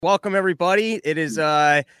Welcome, everybody. It is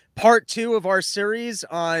part 2 of our series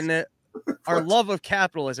on our love of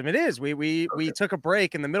capitalism. It is. We took a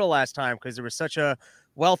break in the middle last time because there was such a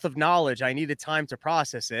wealth of knowledge. I needed time to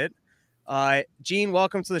process it. Gene,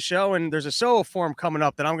 welcome to the show. And there's a SOHO forum coming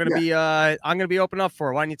up that I'm gonna be opening up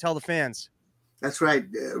for. Why don't you tell the fans? That's right,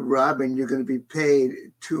 Robin. You're going to be paid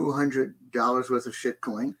 $200 worth of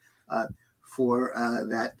shitcoin for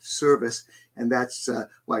that service. And that's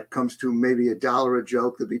what comes to maybe $1 a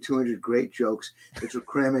joke. There'll be 200 great jokes that you'll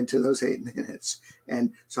cram into those 8 minutes.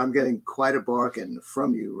 And so I'm getting quite a bargain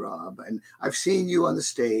from you, Rob. And I've seen you on the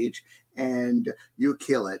stage and you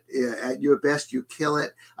kill it. At your best, you kill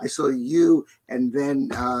it. I saw you and then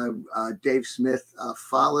Dave Smith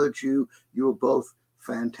followed you. You were both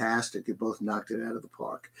fantastic. You both knocked it out of the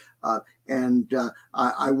park.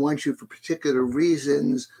 I want you for particular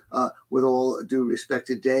reasons, with all due respect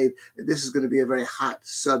to Dave, this is going to be a very hot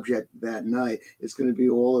subject that night. It's going to be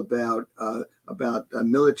all about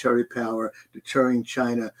military power deterring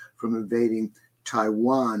China from invading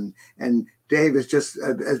Taiwan. And Dave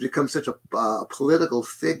has become such a political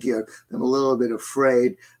figure. I'm a little bit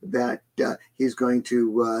afraid that he's going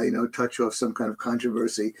to, touch off some kind of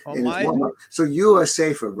controversy. So you are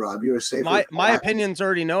safer, Rob. You are safer. My opinion's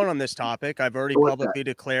already known on this topic. I've already publicly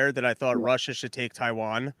declared that I thought Russia should take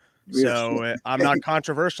Taiwan. So I'm not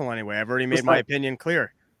controversial anyway. I've already made my opinion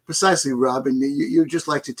clear. Precisely, Rob. And you just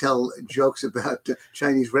like to tell jokes about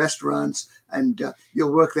Chinese restaurants, and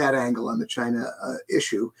you'll work that angle on the China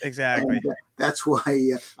issue. Exactly. And, that's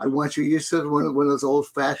why I want you. You're sort of one of those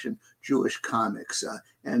old-fashioned Jewish comics,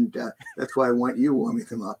 and that's why I want you warming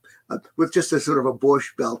them up with just a sort of a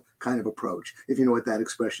Borscht Belt kind of approach, if you know what that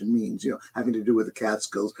expression means. Having to do with the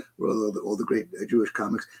Catskills, where all the great Jewish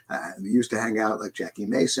comics used to hang out, like Jackie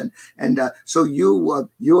Mason. And so you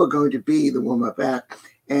are going to be the warm-up act.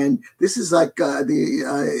 And this is like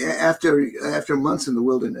after months in the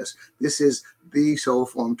wilderness, this is the SOHO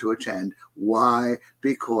forum to attend. Why?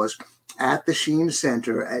 Because at the Sheen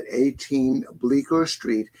Center at 18 Bleecker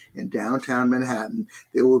Street in downtown Manhattan,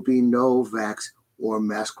 there will be no vax or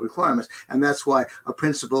mask requirements. And that's why a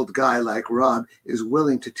principled guy like Rob is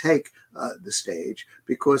willing to take the stage,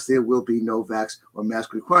 because there will be no vax or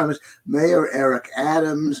mask requirements. Mayor Eric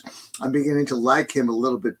Adams, I'm beginning to like him a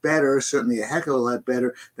little bit better, certainly a heck of a lot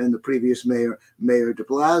better than the previous mayor, Mayor de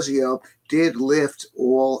Blasio, did lift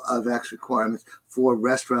all vax requirements for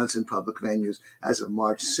restaurants and public venues as of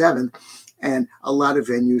March 7th. And a lot of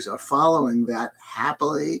venues are following that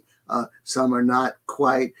happily. Some are not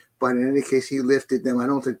quite. But in any case, he lifted them. I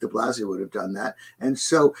don't think de Blasio would have done that. And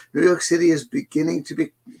so New York City is beginning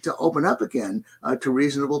to open up again to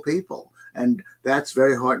reasonable people. And that's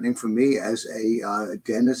very heartening for me as a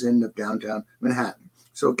denizen of downtown Manhattan.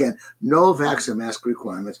 So again, no vax or mask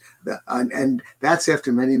requirements, and that's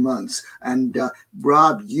after many months. And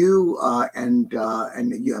Rob, you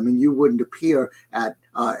you wouldn't appear at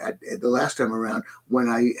the last time around when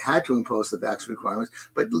I had to impose the vax requirements,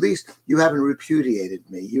 but at least you haven't repudiated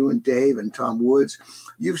me. You and Dave and Tom Woods,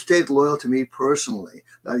 you've stayed loyal to me personally.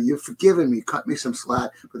 You've forgiven me, cut me some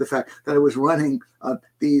slack for the fact that I was running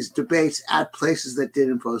these debates at places that did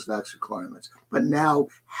impose vax requirements. But now,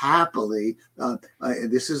 happily,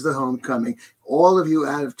 this is the homecoming. All of you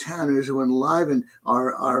out-of-towners who enliven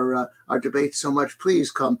our debate so much,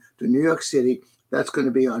 please come to New York City. That's going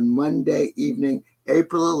to be on Monday evening,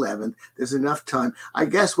 April 11th. There's enough time. I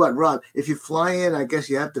guess what, Rob, if you fly in, I guess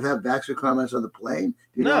you have to have vax requirements on the plane?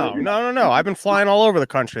 No. I've been flying all over the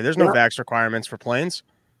country. There's no vax requirements for planes.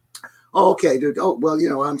 Oh, okay, dude. Oh, well,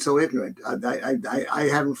 I'm so ignorant. I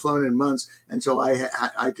haven't flown in months, and so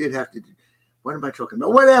I did have to. What am I talking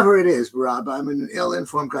about? Whatever it is, Rob. I'm an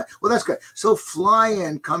ill-informed guy. Well, that's good. So fly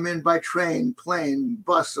in, come in by train, plane,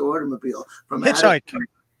 bus, or automobile from hitchhike.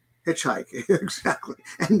 Hitchhike, exactly.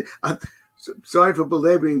 And sorry for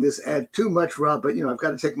belaboring this ad too much, Rob, but I've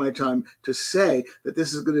got to take my time to say that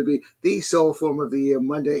this is going to be the SOHO forum of the year,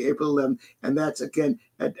 Monday, April 11th, and that's again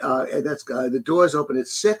the doors open at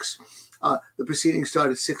 6. The proceedings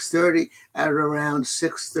start at 6:30. At around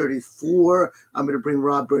 6:34, I'm going to bring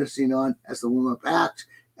Rob Bernstein on as the warm-up act,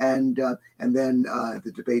 and then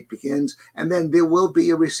the debate begins. And then there will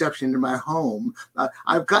be a reception in my home.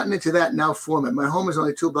 I've gotten into that now format. My home is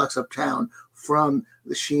only 2 blocks uptown from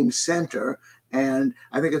the Sheen Center, and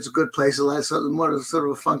I think it's a good place. More sort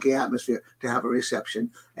of a funky atmosphere to have a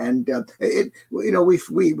reception. And we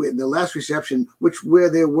in the last reception, where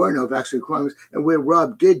there were no vaccine requirements, and where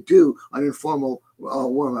Rob did do an informal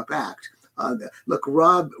warm-up act. Look,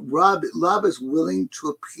 Rob is willing to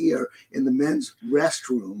appear in the men's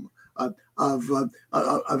restroom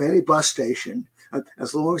of any bus station,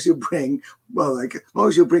 as long as you bring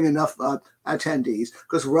enough attendees,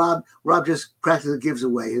 because Rob just practically gives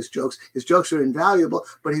away his jokes. His jokes are invaluable,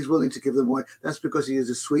 but he's willing to give them away. That's because he is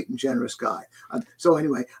a sweet and generous guy. So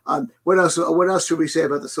anyway, what else should we say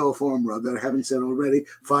about the Soul Forum, Rob, that I haven't said already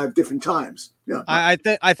 5 different times? Yeah,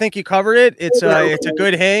 I think you covered it. It's a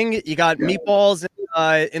good hang. You got meatballs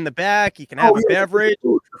in the back. You can have a beverage.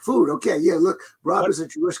 Food. Okay. Yeah. Look, Rob is a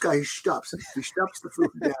Jewish guy. He stuffs the food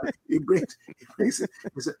down. He brings it.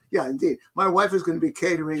 Yeah, indeed. My wife is going to be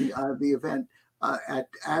catering the event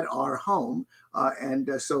at our home, and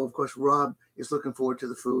so of course Rob is looking forward to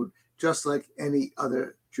the food, just like any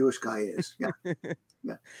other Jewish guy is. Yeah.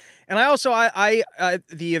 Yeah. And I also,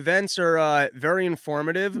 the events are very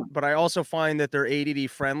informative, but I also find that they're ADD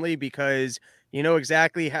friendly because you know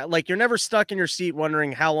exactly how, like, you're never stuck in your seat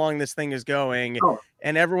wondering how long this thing is going.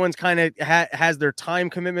 And everyone's kind of has their time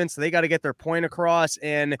commitments. So they got to get their point across.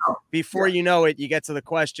 And before you know it, you get to the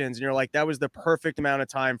questions and you're like, that was the perfect amount of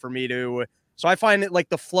time for me to. So I find that like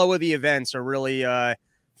the flow of the events are really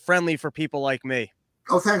friendly for people like me.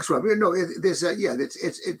 Oh, thanks, Rob. No,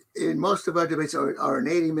 in most of our debates are an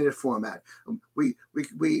 80-minute format. We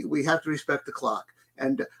have to respect the clock.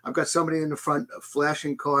 And I've got somebody in the front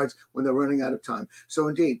flashing cards when they're running out of time. So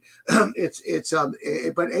indeed, but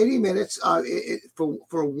 80 minutes for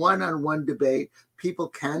a one-on-one debate. People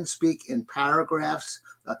can speak in paragraphs.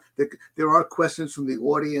 There are questions from the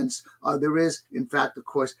audience. There is, in fact, of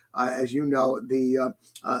course, as you know, the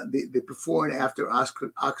before and after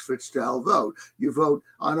Oxford style vote. You vote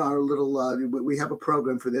on our little. We have a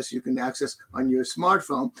program for this. You can access on your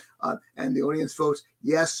smartphone, and the audience votes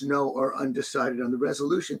yes, no, or undecided on the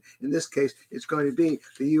resolution. In this case, it's going to be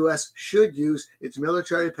the U.S. should use its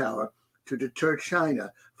military power to deter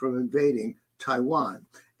China from invading Taiwan.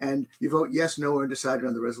 And you vote yes, no, or undecided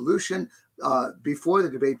on the resolution. Before the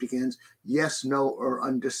debate begins, yes, no, or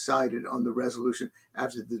undecided on the resolution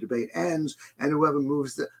after the debate ends. And whoever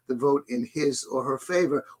moves the vote in his or her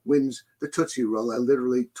favor wins the Tootsie Roll. I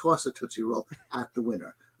literally toss a Tootsie Roll at the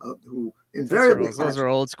winner. Who invariably those are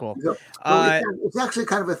old school. It's actually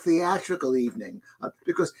kind of a theatrical evening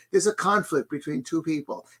because there's a conflict between two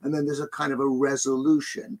people, and then there's a kind of a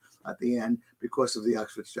resolution at the end because of the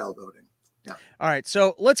Oxford style voting. Yeah. All right.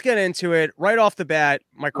 So let's get into it right off the bat.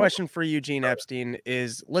 My question for you, Gene Epstein,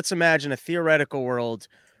 is let's imagine a theoretical world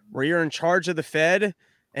where you're in charge of the Fed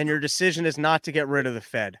and your decision is not to get rid of the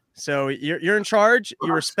Fed. So you're in charge.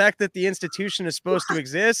 You respect that the institution is supposed to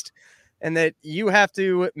exist and that you have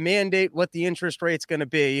to mandate what the interest rate's going to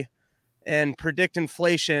be and predict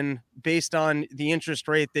inflation based on the interest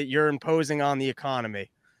rate that you're imposing on the economy.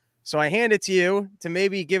 So I hand it to you to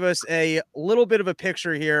maybe give us a little bit of a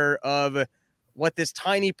picture here of what this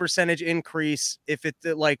tiny percentage increase, if it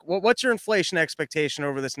like, what's your inflation expectation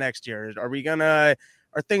over this next year?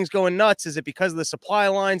 Are things going nuts? Is it because of the supply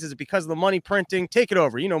lines? Is it because of the money printing? Take it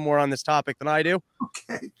over. You know more on this topic than I do.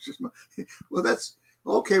 Okay. Well, that's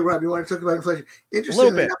okay, Rob. You want to talk about inflation? Interesting.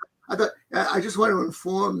 A little bit. I just want to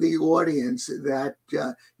inform the audience that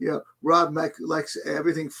Rob likes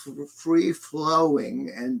everything free flowing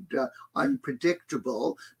and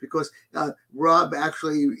unpredictable because Rob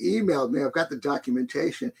actually emailed me. I've got the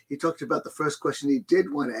documentation. He talked about the first question he did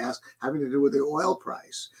want to ask, having to do with the oil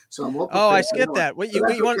price. So I'm open. Oh, I skipped that. We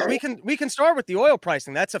can start with the oil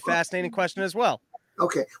pricing. That's a fascinating question as well.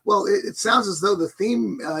 Okay. Well, it sounds as though the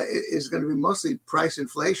theme is going to be mostly price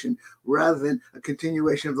inflation rather than a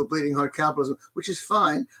continuation of the bleeding heart capitalism, which is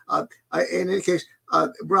fine. In any case,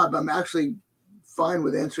 Rob, I'm actually fine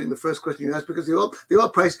with answering the first question you asked because the oil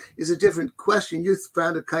price is a different question. You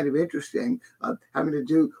found it kind of interesting, having to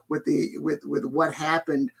do with what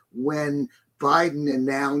happened when Biden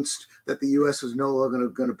announced that the U.S. was no longer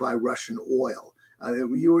going to buy Russian oil.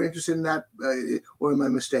 You were interested in that, or am I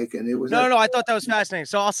mistaken? It was no. I thought that was fascinating.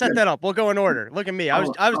 So I'll set that up. We'll go in order. Look at me. I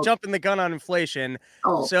was jumping the gun on inflation.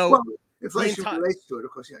 Inflation relates to it,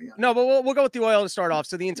 of course. Yeah. No, but we'll go with the oil to start off.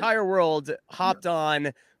 So the entire world hopped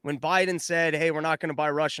on when Biden said, "Hey, we're not going to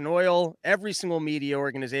buy Russian oil." Every single media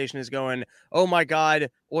organization is going, "Oh my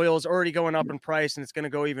God, oil is already going up in price, and it's going to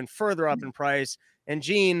go even further up in price." And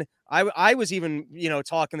Gene, I was even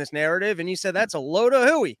talking this narrative, and you said that's a load of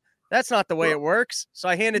hooey. That's not the way it works. So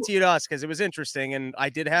I hand it to you to us because it was interesting and I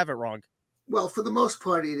did have it wrong. Well, for the most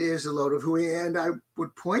part, it is a load of hooey. And I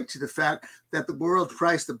would point to the fact that the world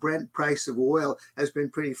price, the Brent price of oil, has been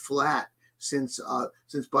pretty flat since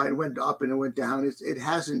Biden went up and it went down. It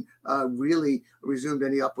hasn't really resumed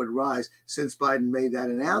any upward rise since Biden made that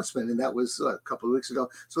announcement. And that was a couple of weeks ago.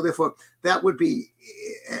 So therefore, that would be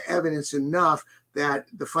evidence enough that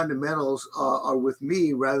the fundamentals are with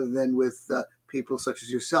me rather than with people such as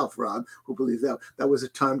yourself, Rob, who believe that that was a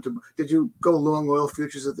time to. Did you go long oil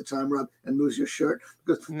futures at the time, Rob, and lose your shirt?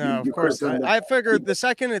 Because No, you of course. I figured the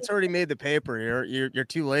second it's already made the paper, you're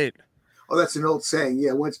too late. Oh, that's an old saying.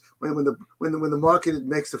 Yeah, when the market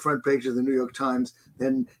makes the front page of the New York Times,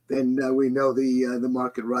 then we know the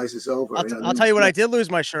market rises over. I'll tell you what I did lose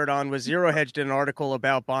my shirt on was Zero Hedge did an article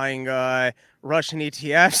about buying Russian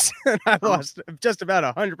ETFs, and I lost just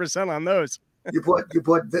about 100% on those. You bought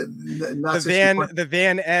the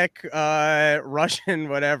Van Eck Russian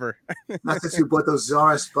whatever. Not that you bought those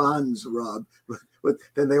czarist bonds, Rob. But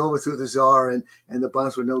then they overthrew the czar, and the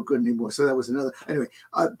bonds were no good anymore. So that was another. Anyway,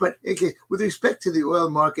 but again, with respect to the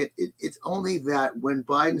oil market, it's only that when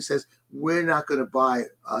Biden says we're not going to buy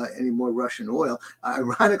any more Russian oil,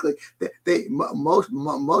 ironically,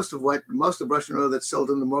 most of Russian oil that's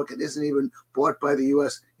sold in the market isn't even bought by the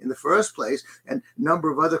U.S. in the first place, and a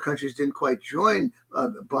number of other countries didn't quite join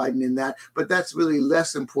Biden in that. But that's really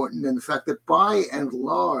less important than the fact that by and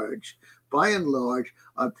large,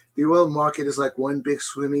 the oil market is like one big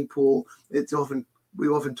swimming pool. We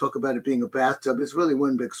often talk about it being a bathtub. It's really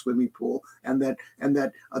one big swimming pool, and that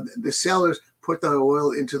the sellers put the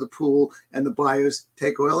oil into the pool and the buyers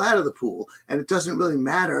take oil out of the pool. And it doesn't really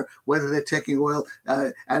matter whether they're taking oil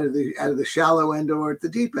out of the shallow end or at the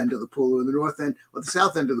deep end of the pool, or the north end or the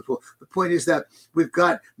south end of the pool. The point is that we've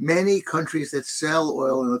got many countries that sell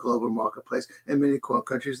oil in the global marketplace and many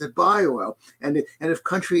countries that buy oil. And if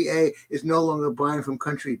country A is no longer buying from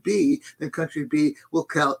country B, then country B will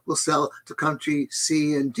sell to country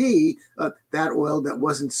C and D that oil that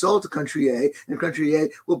wasn't sold to country A, and country A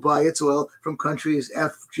will buy its oil from countries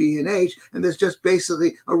F, G, and H, and there's just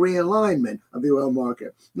basically a realignment of the oil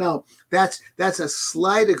market. Now, that's a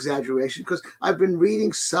slight exaggeration, because I've been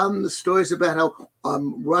reading some stories about how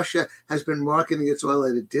Russia has been marketing its oil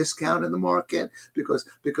at a discount in the market because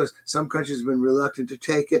some countries have been reluctant to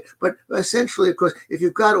take it. But essentially, of course, if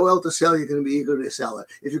you've got oil to sell, you're going to be eager to sell it.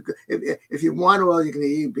 If you want oil, you're going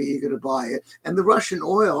to be eager to buy it. And the Russian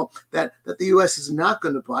oil that the U.S. is not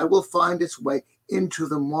going to buy will find its way into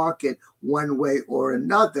the market one way or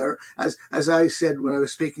another. As I said when I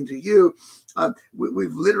was speaking to you,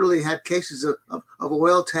 we've literally had cases of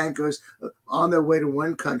oil tankers on their way to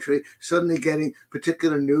one country, suddenly getting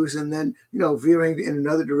particular news, and then veering in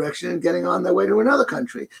another direction and getting on their way to another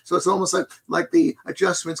country. So it's almost like the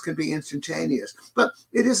adjustments can be instantaneous, but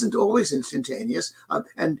it isn't always instantaneous.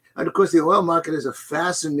 And of course, the oil market is a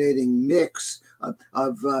fascinating mix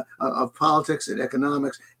of politics and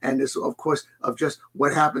economics, and is, of course, of just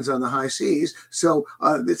what happens on the high seas. So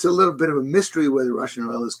it's a little bit of a mystery where the Russian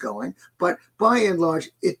oil is going, but by and large,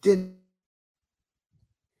 it didn't.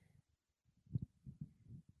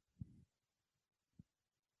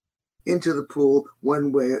 Into the pool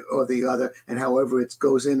one way or the other, and however it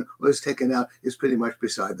goes in or is taken out is pretty much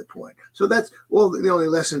beside the point. So that's the only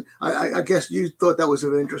lesson. I guess you thought that was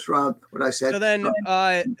of interest, Rob, what I said. So then,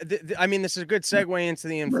 I mean, this is a good segue into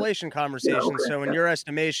the inflation conversation. Yeah, okay, so in your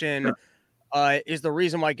estimation, is the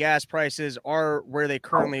reason why gas prices are where they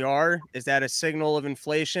currently are, is that a signal of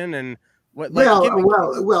inflation? And what?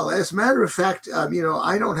 Well, as a matter of fact, I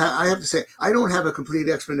have to say, I don't have a complete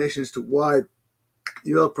explanation as to why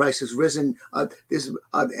the oil price has risen,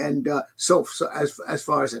 so as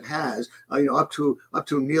far as it has, up to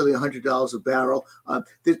nearly $100 a barrel.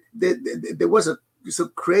 There was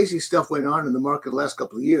some crazy stuff went on in the market the last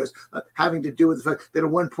couple of years, having to do with the fact that at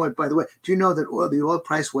one point, by the way, do you know that the oil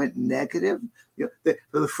price went negative?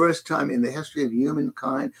 For the first time in the history of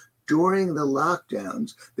humankind, during the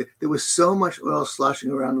lockdowns, there was so much oil sloshing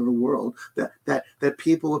around in the world that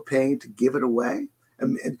people were paying to give it away,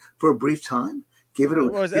 and for a brief time. Give it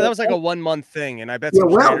away. That was like a 1 month thing, and I bet.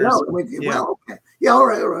 Okay. Yeah, all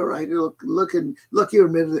right. Look, you're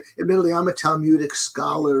admittedly, I'm a Talmudic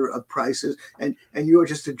scholar of prices, and you're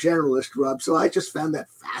just a generalist, Rob. So I just found that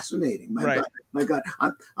fascinating. My God,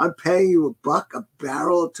 I'm paying you $1 a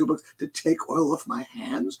barrel, $2 to take oil off my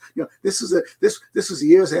hands. This was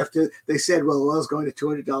years after they said, well, oil's going to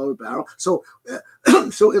 $200 a barrel. So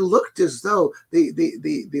so it looked as though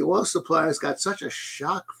the oil suppliers got such a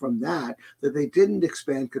shock from that they didn't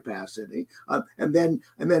expand capacity. And then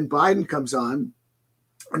Biden comes on,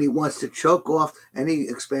 and he wants to choke off any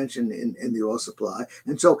expansion in the oil supply.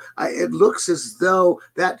 And so it looks as though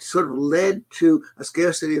that sort of led to a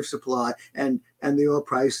scarcity of supply and the oil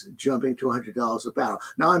price jumping to $100 a barrel.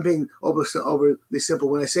 Now, I'm being overly simple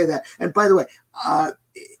when I say that. And by the way,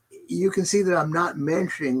 you can see that I'm not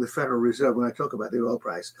mentioning the Federal Reserve when I talk about the oil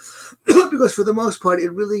price, because for the most part,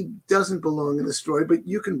 it really doesn't belong in the story, but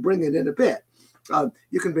you can bring it in a bit.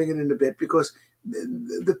 Because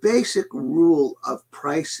the basic rule of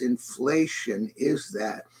price inflation is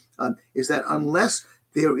that unless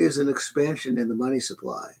there is an expansion in the money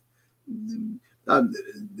supply,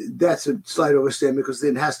 that's a slight overstatement because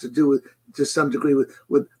it has to do with, to some degree,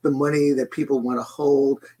 with the money that people want to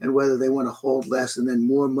hold and whether they want to hold less and then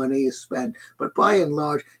more money is spent. But by and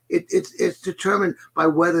large, it's determined by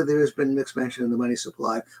whether there has been an expansion in the money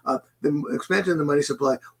supply. The expansion in the money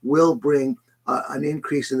supply will bring an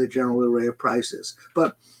increase in the general array of prices.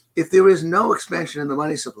 But if there is no expansion in the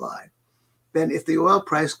money supply, then if the oil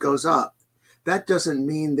price goes up, that doesn't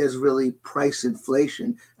mean there's really price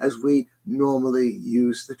inflation as we normally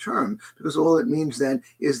use the term, because all it means then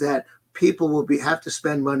is that people will have to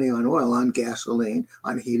spend money on oil, on gasoline,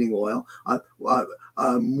 on heating oil,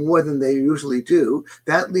 more than they usually do.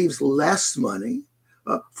 That leaves less money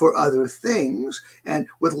for other things. And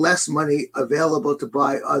with less money available to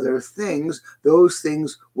buy other things, those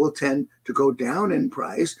things will tend to go down in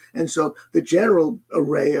price. And so the general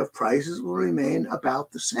array of prices will remain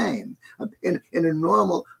about the same. In a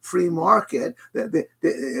normal free market,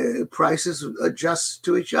 the prices adjust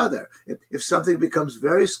to each other. If something becomes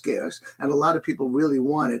very scarce and a lot of people really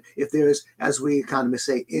want it, if there is, as we economists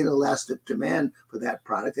say, inelastic demand for that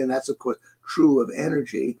product, and that's, of course, true of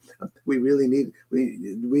energy.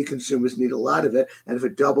 We consumers need a lot of it, and if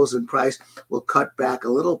it doubles in price, we'll cut back a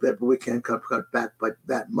little bit, but we can't cut back by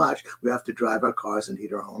that much. We have to drive our cars and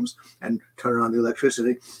heat our homes and turn on the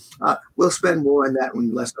electricity. We'll spend more on that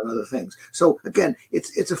and less on other things. So again,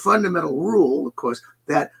 it's a fundamental rule, of course,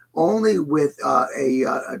 that only with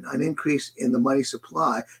an increase in the money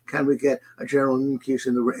supply can we get a general increase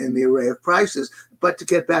in the array of prices. But to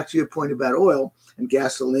get back to your point about oil and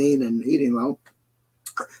gasoline and heating oil,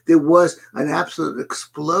 there was an absolute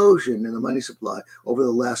explosion in the money supply over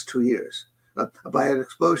the last 2 years. By an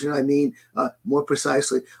explosion, I mean, more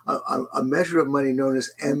precisely, a measure of money known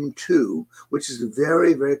as M2, which is a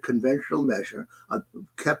very, very conventional measure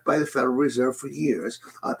kept by the Federal Reserve for years.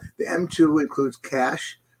 The M2 includes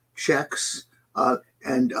cash, checks,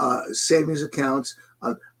 and savings accounts,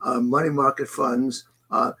 money market funds,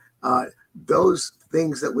 those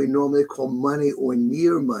things that we normally call money or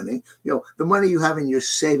near money. You know, the money you have in your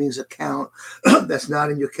savings account that's not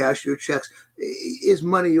in your cash, your checks, is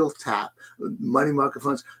money you'll tap. Money market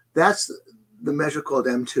funds, that's the measure called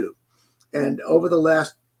M2. And over the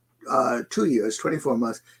last 2 years, 24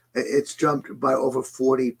 months, it's jumped by over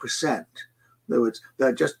 40%. In other words,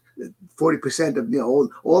 just 40% of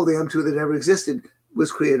all the M2 that ever existed was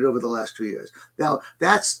created over the last 2 years. Now,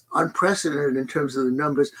 that's unprecedented in terms of the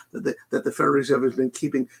numbers that the Federal Reserve has been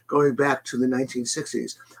keeping going back to the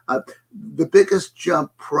 1960s. The biggest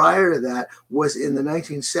jump prior to that was in the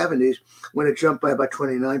 1970s when it jumped by about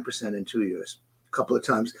 29% in 2 years. A couple of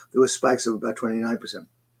times there were spikes of about 29%.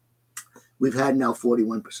 We've had now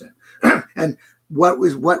 41%. And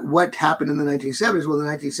what happened in the 1970s? Well, the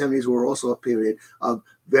 1970s were also a period of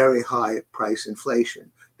very high price inflation.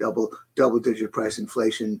 Double-digit price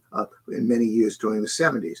inflation in many years during the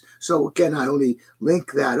 70s. So again, I only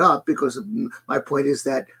link that up because my point is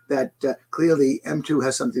that clearly M2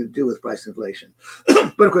 has something to do with price inflation.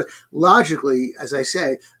 But of course, logically, as I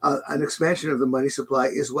say, an expansion of the money supply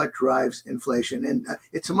is what drives inflation. And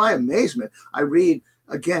to my amazement, I read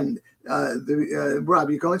again. Rob,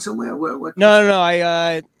 you going somewhere? What?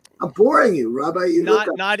 No. I'm boring you, Rob.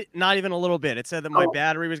 Not even a little bit. It said that my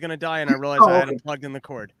battery was going to die, and I realized I hadn't plugged in the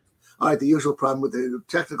cord. All right, the usual problem with the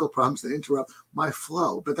technical problems that interrupt my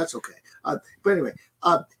flow, but that's okay. But anyway,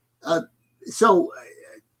 so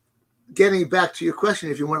getting back to your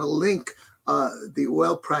question, if you want to link the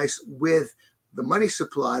oil price with the money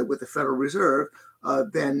supply with the Federal Reserve,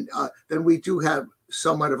 then we do have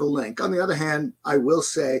somewhat of a link. On the other hand, I will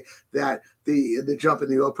say that the jump in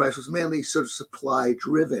the oil price was mainly sort of supply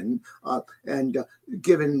driven, and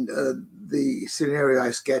given the scenario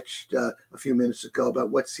I sketched a few minutes ago about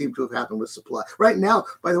what seemed to have happened with supply. Right now,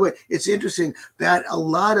 by the way, it's interesting that a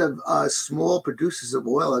lot of small producers of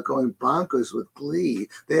oil are going bonkers with glee.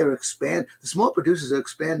 The small producers are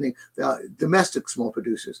expanding. Domestic small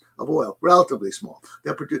producers of oil, relatively small.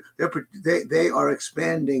 They are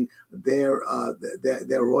expanding their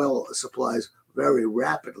oil supplies very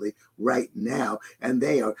rapidly right now, and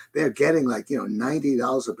they're getting like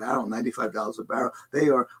 $90 a barrel, $95 a barrel. They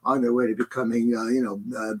are on their way to becoming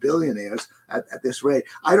billionaires at this rate.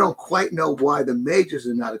 I don't quite know why the majors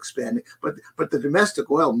are not expanding, but the domestic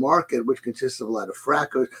oil market, which consists of a lot of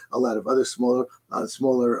frackers, a lot of other smaller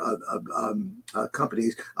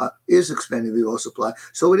companies, is expanding the oil supply.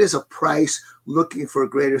 So it is a price looking for a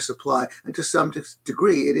greater supply, and to some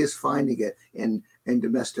degree, it is finding it in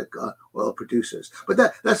domestic oil producers. But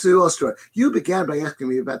that's the oil story. You began by asking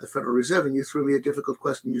me about the Federal Reserve, and you threw me a difficult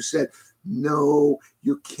question. You said, no,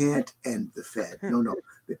 you can't end the Fed. No.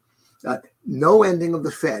 No ending of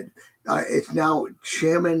the Fed. It's now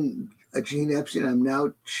Chairman Gene Epstein. I'm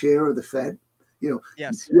now chair of the Fed.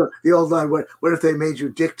 Yes. The old line, what if they made you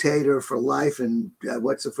dictator for life, and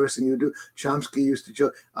what's the first thing you do? Chomsky used to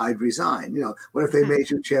joke, I'd resign. What if they made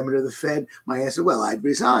you chairman of the Fed? My answer, well, I'd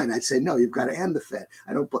resign. I'd say, no, you've got to end the Fed.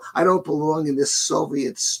 I don't belong in this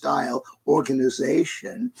Soviet style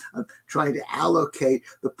organization of trying to allocate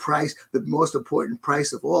the price, the most important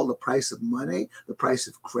price of all, the price of money, the price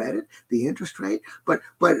of credit, the interest rate. But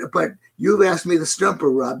you've asked me the stumper,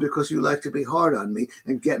 Rob, because you like to be hard on me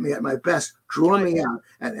and get me at my best. Draw me out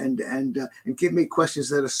and give me questions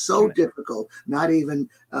that are so difficult. Not even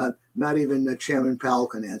Chairman Powell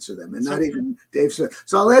can answer them, and not even Dave Smith.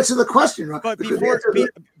 So I'll answer the question. But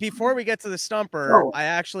before we get to the stumper, I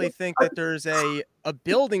actually think that there's a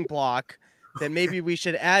building block that maybe we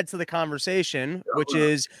should add to the conversation, which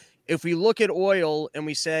is if we look at oil and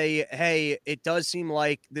we say, hey, it does seem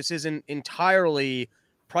like this isn't entirely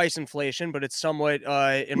price inflation, but it's somewhat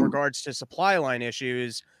in regards to supply line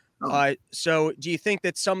issues. So do you think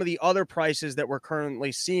that some of the other prices that we're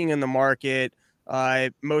currently seeing in the market,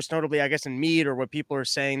 most notably, I guess, in meat, or what people are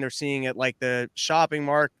saying they're seeing at like the shopping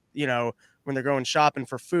mart, when they're going shopping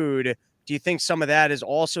for food, do you think some of that is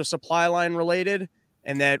also supply line related?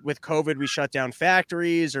 And that with COVID, we shut down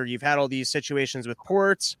factories, or you've had all these situations with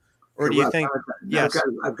ports, or do you think? Yes,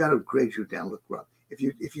 I've got to grade you down. Look, Rob,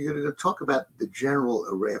 if you're going to talk about the general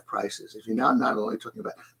array of prices, if you're not only talking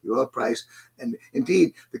about the oil price, and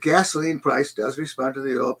indeed the gasoline price does respond to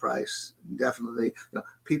the oil price, definitely.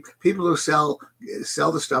 People who sell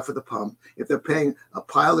the stuff at the pump, if they're paying a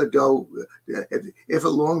pile of dough, if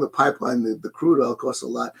along the pipeline the crude oil costs a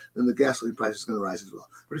lot, then the gasoline price is going to rise as well.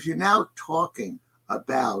 But if you're now talking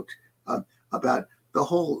about the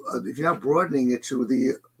whole, if you're not broadening it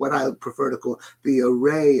to what I prefer to call the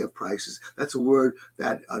array of prices, that's a word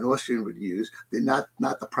that an Austrian would use. They're not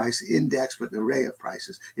the price index, but the array of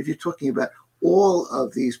prices. If you're talking about all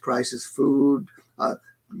of these prices, food,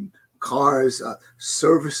 cars,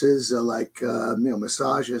 services like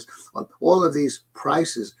massages, all of these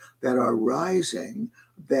prices that are rising,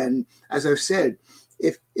 then, as I've said,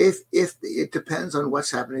 if it depends on what's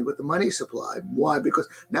happening with the money supply. Why? Because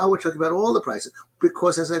now we're talking about all the prices.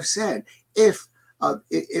 Because, as I've said, if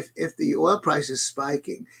the oil price is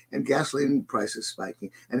spiking and gasoline price is spiking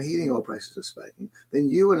and heating oil prices are spiking, then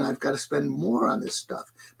you and I've got to spend more on this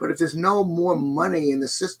stuff. But if there's no more money in the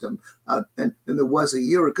system than there was a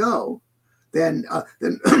year ago, then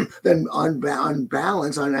on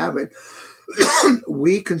balance, on average,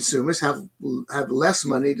 we consumers have less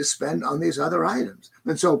money to spend on these other items,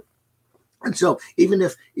 and so even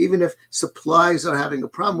if supplies are having a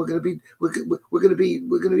problem, we're going to be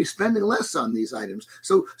spending less on these items.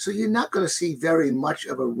 So you're not going to see very much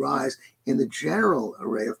of a rise in the general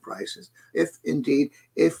array of prices, if the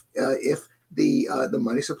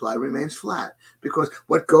money supply remains flat, because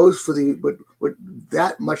what goes for what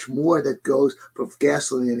that much more that goes for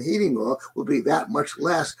gasoline and heating oil will be that much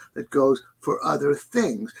less that goes for other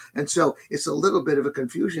things. And so it's a little bit of a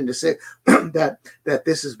confusion to say that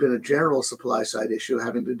this has been a general supply side issue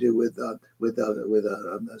having to do with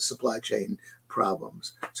supply chain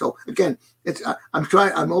problems. So again, I'm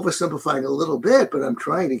oversimplifying a little bit, but I'm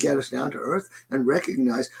trying to get us down to earth and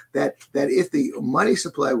recognize that if the money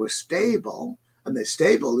supply was stable, and they're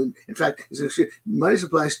stable, in fact, money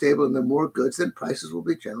supply is stable, and the more goods, then prices will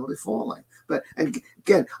be generally falling. But and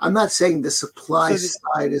again, I'm not saying the supply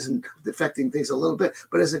side isn't affecting things a little bit,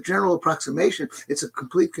 but as a general approximation, it's a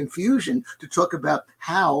complete confusion to talk about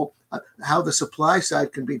how the supply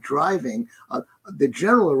side can be driving the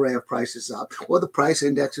general array of prices up, or the price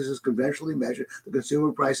indexes as conventionally measured, the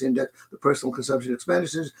consumer price index, the personal consumption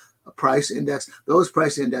expenditures, a price index. Those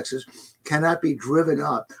price indexes cannot be driven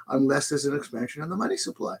up unless there's an expansion in the money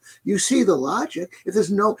supply. You see the logic. If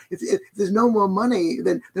there's no more money,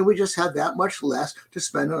 then we just have that much less to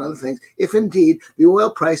spend on other things. If indeed the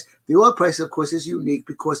oil price, of course, is unique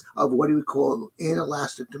because of what we call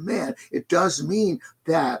inelastic demand. It does mean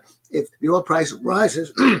that if the oil price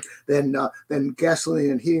rises, then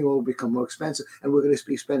gasoline and heating oil will become more expensive, and we're going to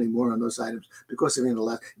be spending more on those items because of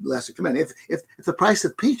inelastic demand. If the price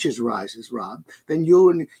of peaches rises, Rob, then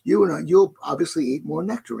you'll obviously eat more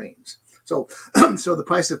nectarines. So the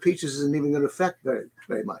price of peaches isn't even going to affect very,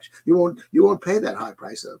 very much. You won't pay that high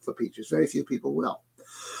price for peaches. Very few people will.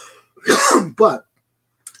 But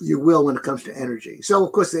You will when it comes to energy. So,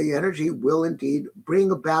 of course, the energy will indeed bring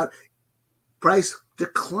about price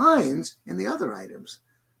declines in the other items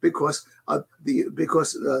because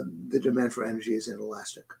the demand for energy is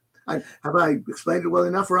inelastic. Have I explained it well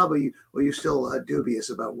enough, Rob? Or are you still dubious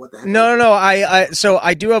about what the heck? No. So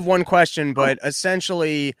I do have one question, but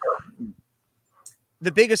essentially,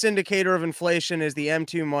 the biggest indicator of inflation is the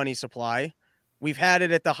M2 money supply. We've had it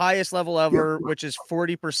at the highest level ever, which is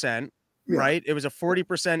 40%. Right? It was a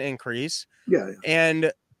 40% increase.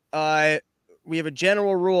 And we have a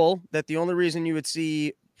general rule that the only reason you would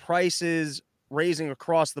see prices raising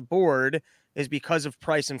across the board is because of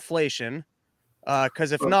price inflation.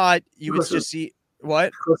 Because if not, you would just see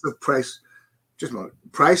what? Because of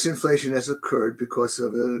price inflation has occurred because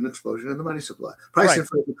of an explosion in the money supply. Price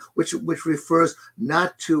inflation, which refers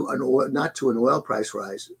not to an oil price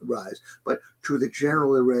rise, but to the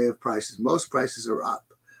general array of prices. Most prices are up.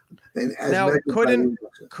 Now,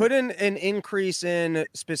 couldn't an increase in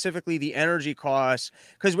specifically the energy costs,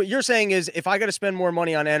 because what you're saying is if I got to spend more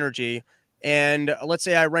money on energy, and let's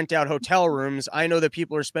say I rent out hotel rooms, I know that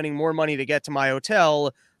people are spending more money to get to my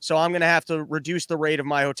hotel, so I'm going to have to reduce the rate of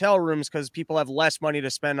my hotel rooms because people have less money to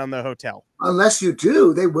spend on the hotel. Unless you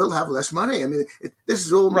do, they will have less money. I mean, this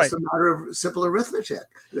is almost a matter of simple arithmetic.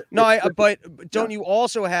 No, but don't you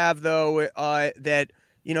also have, though, that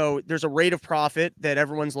there's a rate of profit that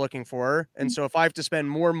everyone's looking for. And so if I have to spend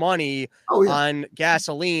more money on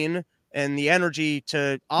gasoline and the energy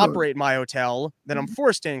to operate my hotel, then I'm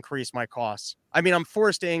forced to increase my costs. I mean, I'm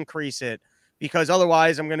forced to increase it because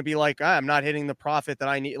otherwise I'm going to be like, I'm not hitting the profit that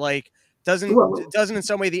I need. Like, doesn't in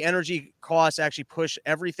some way the energy costs actually push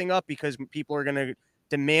everything up because people are going to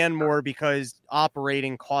demand more because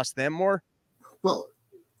operating costs them more? Well,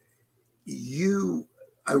 you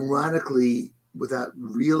ironically, without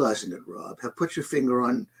realizing it, Rob, have put your finger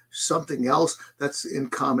on something else that's in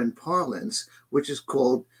common parlance, which is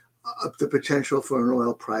called the potential for an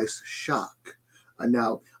oil price shock.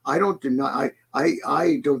 Now, I don't deny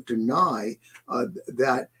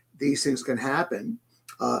that these things can happen,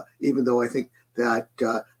 even though I think that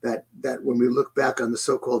when we look back on the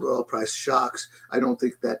so-called oil price shocks, I don't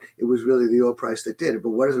think that it was really the oil price that did it.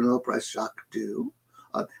 But what does an oil price shock do?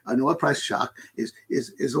 An oil price shock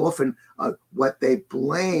is often what they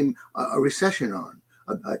blame a recession on.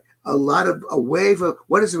 A wave of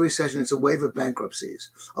what is a recession? It's a wave of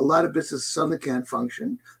bankruptcies. A lot of businesses suddenly can't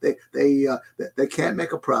function. They can't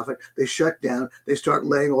make a profit. They shut down. They start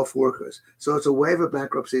laying off workers. So it's a wave of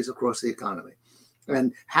bankruptcies across the economy.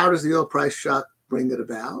 And how does the oil price shock bring it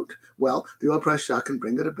about? Well, the oil price shock can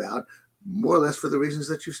bring it about more or less for the reasons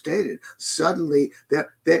that you stated. Suddenly,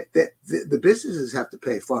 the businesses have to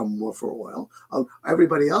pay far more for oil.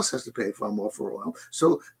 Everybody else has to pay far more for oil.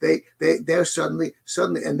 So they're suddenly,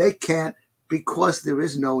 and they can't, because there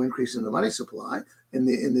is no increase in the money supply in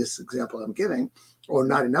this example I'm giving, or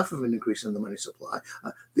not enough of an increase in the money supply.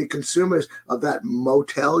 The consumers of that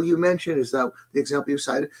motel you mentioned, is that the example you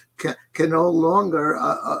cited, can no longer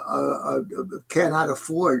cannot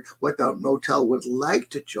afford what the motel would like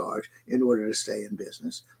to charge in order to stay in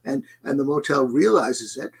business, and the motel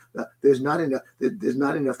realizes it. There's not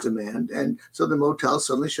enough demand, and so the motel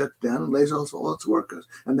suddenly shuts down and lays off all its workers,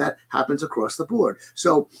 and that happens across the board.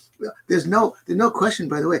 So there's no question,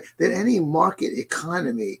 by the way, that any market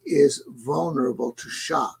economy is vulnerable to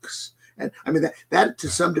shocks. And I mean, that to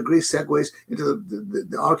some degree segues into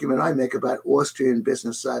the argument I make about Austrian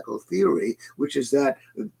business cycle theory, which is that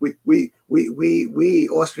we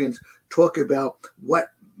Austrians talk about what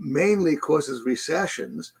mainly causes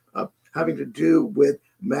recessions, having to do with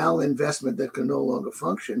malinvestment that can no longer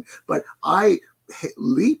function. But I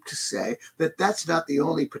leap to say that that's not the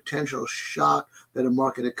only potential shock that a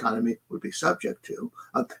market economy would be subject to.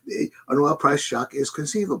 An oil price shock is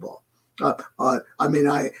conceivable.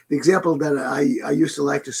 The example that I used to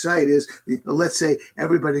like to cite is, let's say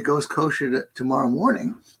everybody goes kosher tomorrow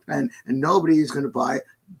morning, and nobody is going to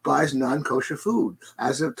buys non-kosher food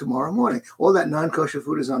as of tomorrow morning. All that non-kosher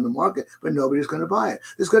food is on the market, but nobody's going to buy it.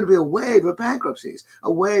 There's going to be a wave of bankruptcies,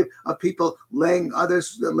 a wave of people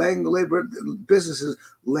businesses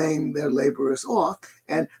laying their laborers off,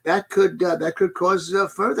 and that could cause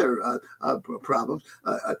further problems.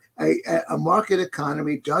 A market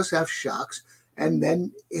economy does have shocks, and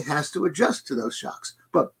then it has to adjust to those shocks.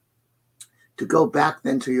 But to go back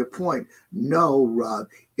then to your point, no, Rob,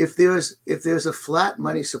 if there's a flat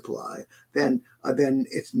money supply, then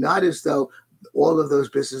it's not as though all of those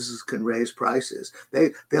businesses can raise prices.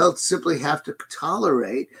 They'll simply have to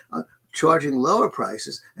tolerate charging lower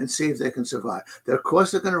prices and see if they can survive. Their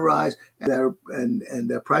costs are going to rise, and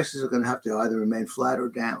their prices are going to have to either remain flat or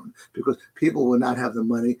down, because people will not have the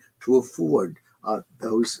money to afford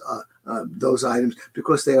those items,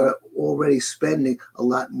 because they are already spending a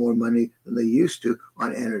lot more money than they used to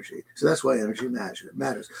on energy. So that's why energy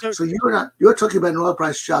matters. So you're talking about an oil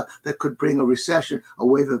price shock that could bring a recession, a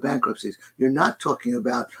wave of bankruptcies. You're not talking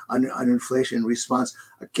about an inflation response.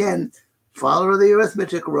 Again, follow the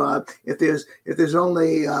arithmetic, Rob. If there's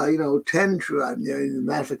only 10 trillion,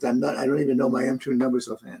 matter of fact, I don't even know my M2 numbers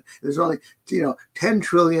offhand. There's only 10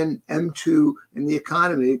 trillion M2 in the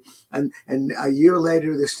economy, and a year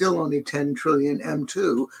later there's still only 10 trillion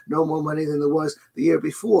M2, no more money than there was the year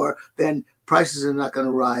before. Then prices are not going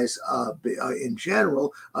to rise in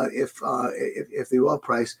general. If the oil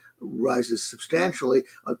price rises substantially,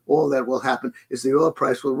 all that will happen is the oil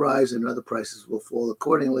price will rise and other prices will fall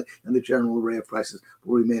accordingly, and the general array of prices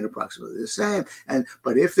will remain approximately the same.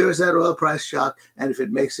 But if there is that oil price shock, and if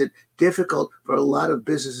it makes it difficult for a lot of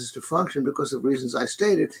businesses to function because of reasons I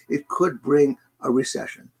stated, it could bring a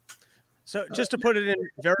recession. So just to put it in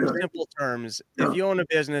very simple terms, if you own a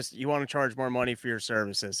business, you want to charge more money for your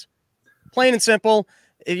services. Plain and simple.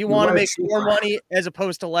 If you want to make more money as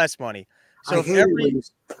opposed to less money. So I hate it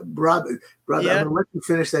Rob, I'm going to let you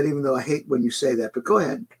finish that, even though I hate when you say that, but go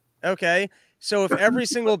ahead. Okay. So if every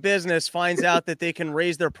single business finds out that they can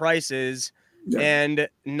raise their prices and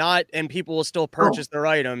people will still purchase their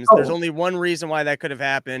items, there's only one reason why that could have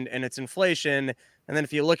happened, and it's inflation. And then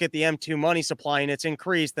if you look at the M2 money supply and it's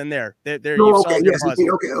increased, then just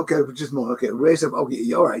more. Okay, raise up.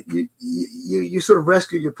 Okay, all right. You sort of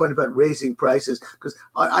rescued your point about raising prices, because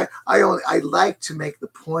I like to make the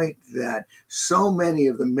point that so many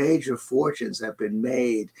of the major fortunes have been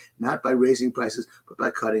made not by raising prices but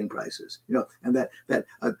by cutting prices. And that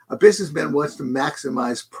a businessman wants to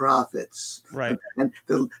maximize profits, right? And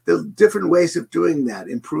the different ways of doing that: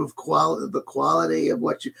 improve the quality of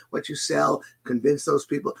what you sell, convince those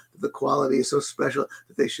people that the quality is so special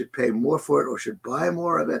that they should pay more for it or should buy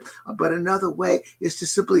more of it. But another way is to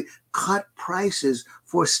simply cut prices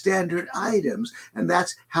for standard items. And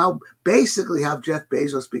that's basically how Jeff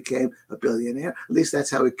Bezos became a billionaire. At least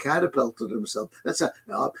that's how he catapulted himself. That's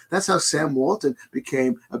how Sam Walton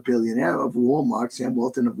became a billionaire of Walmart. Sam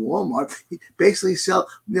Walton of Walmart. He basically sell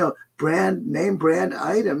name brand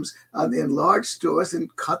items in large stores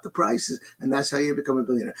and cut the prices, and that's how you become a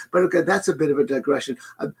billionaire. But okay, that's a bit of a digression.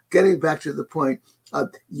 Getting back to the point,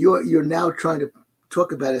 you're now trying to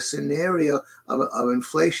talk about a scenario of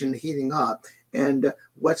inflation heating up, and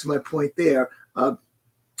what's my point there? I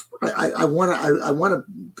want to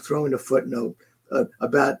throw in a footnote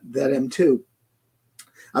about that M2.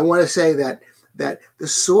 I want to say that the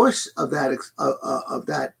source of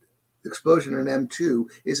that explosion in M2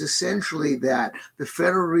 is essentially that the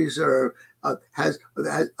Federal Reserve has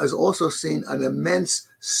also seen an immense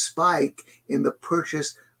spike in the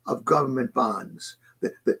purchase of government bonds.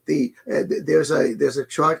 There's a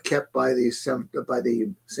chart kept by the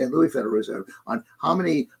St. Louis Federal Reserve on how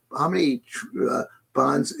many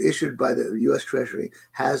bonds issued by the U.S. Treasury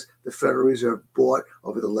has the Federal Reserve bought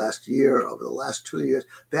over the last year, over the last 2 years.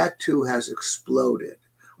 That too has exploded.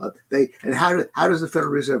 How does the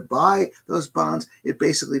Federal Reserve buy those bonds? It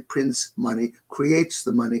basically prints money, creates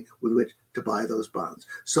the money with which to buy those bonds.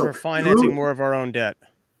 So we're financing more of our own debt.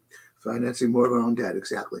 Financing more of our own debt,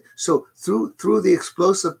 exactly. So through the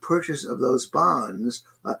explosive purchase of those bonds,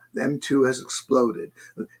 M2 has exploded.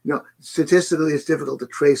 Statistically, it's difficult to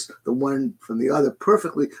trace the one from the other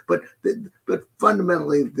perfectly, but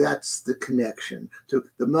fundamentally, that's the connection. So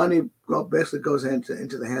the money basically goes into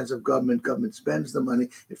the hands of government. Government spends the money.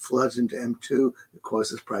 It floods into M2. It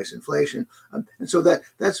causes price inflation, and so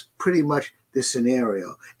that's pretty much the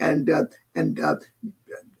scenario. And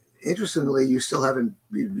interestingly, you still haven't.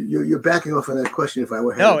 You're backing off on that question. If I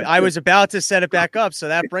were I was about to set it back up. So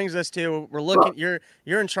that brings us to we're looking. You're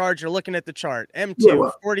in charge. You're looking at the chart.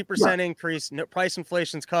 M2 40% increase. No, price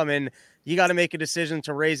inflation's coming. You got to make a decision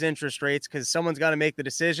to raise interest rates because someone's got to make the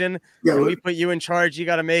decision. And we put you in charge. You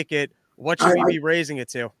got to make it. What should we be raising it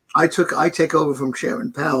to? I take over from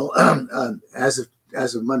Chairman Powell as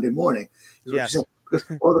of Monday morning. Yes.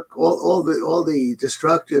 All the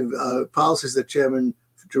destructive policies that Chairman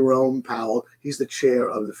Jerome Powell, he's the chair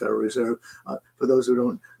of the Federal Reserve. For those who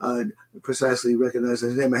don't precisely recognize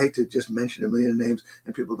his name, I hate to just mention a million names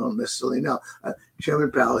and people don't necessarily know.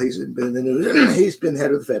 Chairman Powell, he's been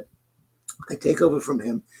head of the Fed. I take over from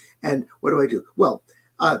him, and what do? Well,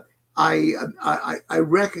 I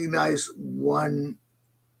recognize one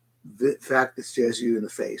fact that stares you in the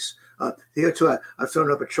face. Here too, I've thrown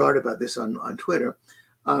up a chart about this on Twitter.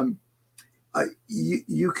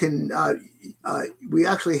 you can we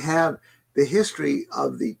actually have the history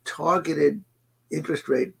of the targeted interest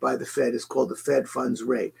rate by the Fed is called the Fed funds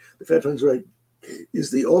rate. The Fed funds rate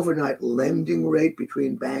is the overnight lending rate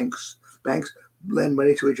between banks. Banks lend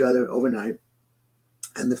money to each other overnight,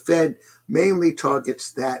 and the Fed mainly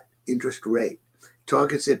targets that interest rate.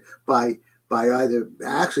 Targets it by either,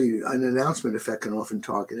 actually an announcement effect can often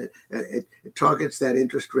target it. It targets that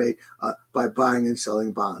interest rate by buying and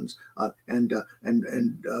selling bonds and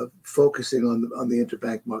focusing on the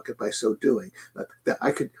interbank market by so doing.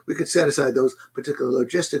 We could set aside those particular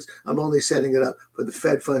logistics. I'm only setting it up for the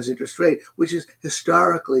Fed funds interest rate, which is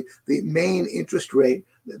historically the main interest rate,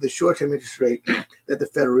 the short-term interest rate that the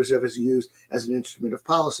Federal Reserve has used as an instrument of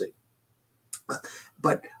policy.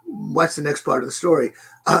 But what's the next part of the story?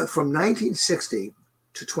 From 1960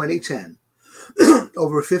 to 2010,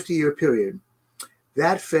 over a 50-year period,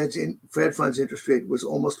 that Fed funds interest rate was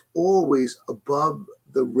almost always above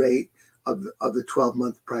the rate of the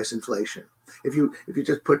 12-month price inflation. If you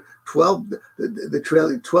just put the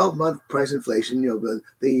trailing 12-month price inflation,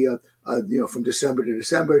 from December to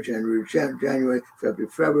December, January to January, February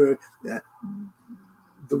to February.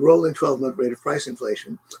 The rolling 12-month rate of price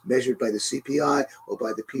inflation measured by the CPI or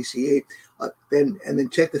by the PCE, then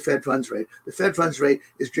check the Fed funds rate. The Fed funds rate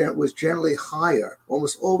was generally higher,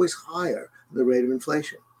 almost always higher than the rate of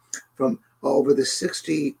inflation from over the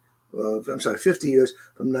 50 years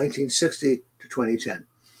from 1960 to 2010.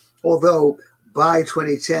 Although by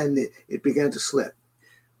 2010 it began to slip.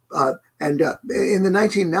 In the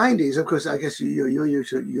 1990s, of course, I guess you're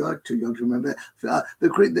too young to remember that.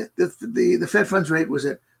 The Fed funds rate was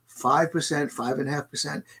at 5%,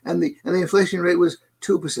 5.5%, and the inflation rate was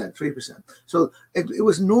 2%, 3%. So it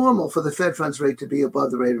was normal for the Fed funds rate to be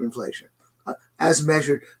above the rate of inflation, as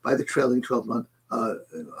measured by the trailing 12-month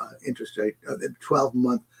interest rate, the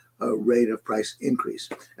 12-month rate of price increase,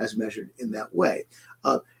 as measured in that way.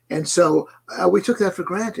 And so we took that for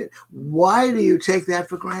granted. Why do you take that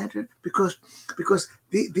for granted? Because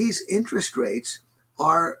these interest rates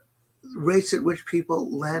are rates at which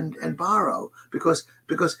people lend and borrow. Because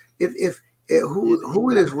if who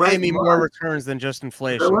it is right, pay me more returns than just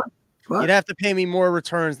inflation. What? You'd have to pay me more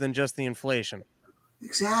returns than just the inflation.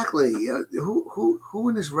 Exactly. Who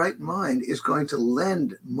in his right mind is going to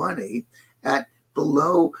lend money at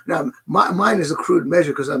below? Now, mine is a crude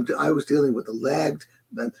measure because I was dealing with the lagged.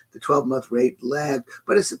 The 12-month rate lagged,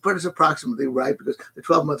 but it's approximately right because the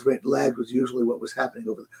 12-month rate lagged was usually what was happening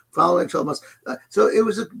over the following 12 months. So it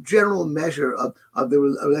was a general measure of the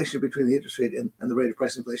relationship between the interest rate and the rate of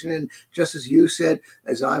price inflation. And just as you said,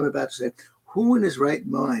 as I'm about to say, who in his right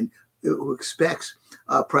mind who expects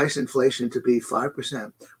price inflation to be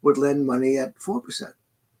 5% would lend money at 4%?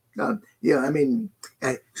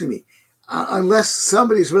 Excuse me, unless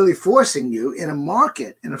somebody's really forcing you in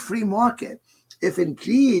a free market. If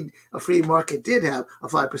indeed a free market did have a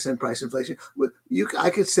 5% price inflation, I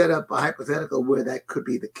could set up a hypothetical where that could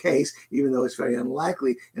be the case, even though it's very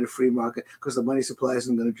unlikely in a free market because the money supply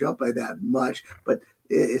isn't going to jump by that much, but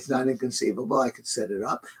it's not inconceivable. I could set it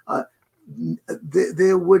up.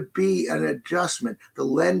 There would be an adjustment. The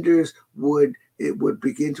lenders would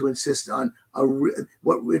begin to insist on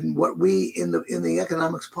what we in the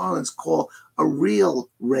economics parlance call a real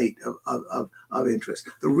rate of interest.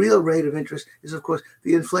 The real rate of interest is, of course,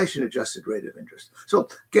 the inflation-adjusted rate of interest. So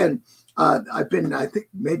again, I've been, I think,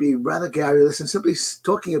 maybe rather garrulous and simply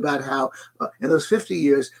talking about how in those 50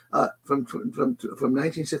 years from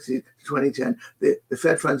 1960 to 2010, the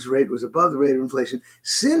Fed funds rate was above the rate of inflation.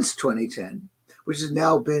 Since 2010, which has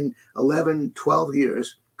now been 11, 12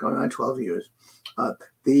 years, going on 12 years,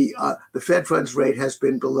 the Fed funds rate has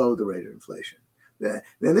been below the rate of inflation.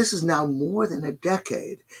 And this is now more than a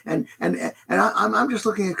decade, and I'm just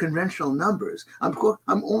looking at conventional numbers. I'm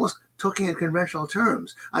almost talking in conventional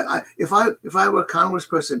terms. If I were a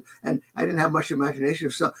congressperson and I didn't have much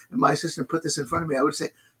imagination, and my assistant put this in front of me, I would say,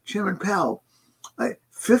 Chairman Powell,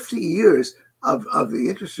 50 years of the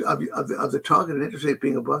interest of the targeted interest rate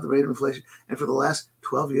being above the rate of inflation, and for the last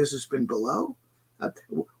 12 years it's been below.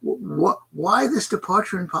 Why this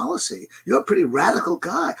departure in policy? You're a pretty radical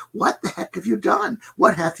guy. What the heck have you done?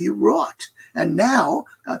 What have you wrought? And now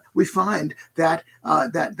we find that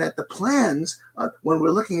that the plans, when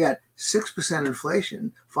we're looking at 6%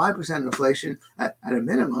 inflation, 5% inflation at a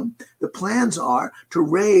minimum, the plans are to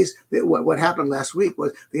raise. What happened last week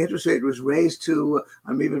was the interest rate was raised to,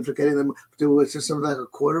 I'm even forgetting them, to something like a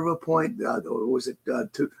quarter of a point, or was it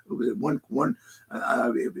one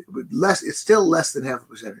less? It's still less than half a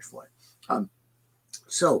percentage point.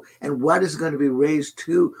 And what is going to be raised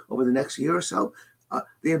to over the next year or so?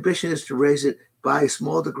 The ambition is to raise it by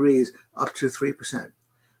small degrees up to 3%.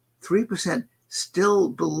 3% still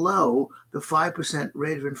below the 5%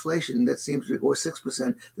 rate of inflation that seems to be, or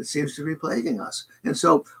 6% that seems to be plaguing us. And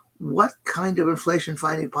so what kind of inflation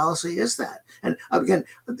fighting policy is that? And again,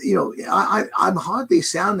 I'm hardly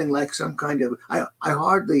sounding like some kind of, I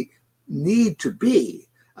hardly need to be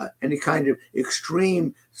any kind of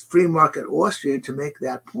extreme free market Austrian to make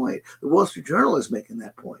that point. The Wall Street Journal is making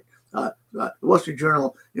that point. The Wall Street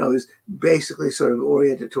Journal, is basically sort of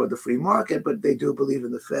oriented toward the free market, but they do believe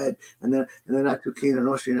in the Fed, and they're not too keen on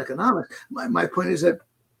Austrian economics. My point is that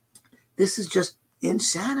this is just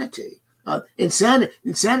insanity.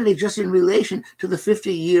 Insanity just in relation to the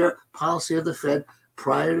 50-year policy of the Fed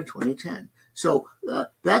prior to 2010. So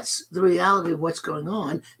that's the reality of what's going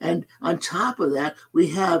on. And on top of that, we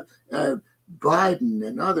have Biden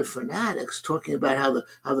and other fanatics talking about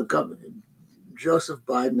how the government, Joseph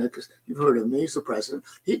Biden, because you've heard of him, he's the president.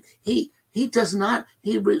 He does not.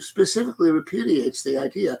 He specifically repudiates the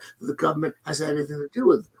idea that the government has anything to do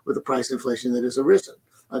with the price inflation that has arisen.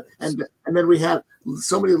 And then we have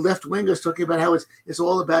so many left wingers talking about how it's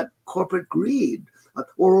all about corporate greed,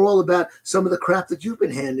 or all about some of the crap that you've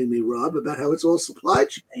been handing me, Rob, about how it's all supply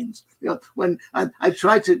chains. When I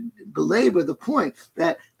try to belabor the point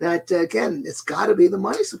that again, it's got to be the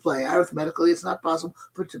money supply. Arithmetically, it's not possible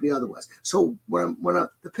for it to be otherwise. So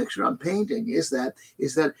the picture I'm painting is that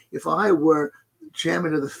if I were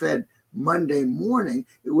chairman of the Fed Monday morning,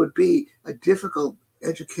 it would be a difficult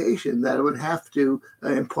education that I would have to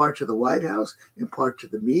impart to the White House, impart to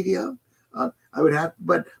the media. I would have,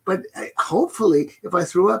 but hopefully, if I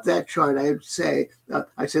threw up that chart, I'd say,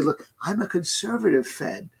 look, I'm a conservative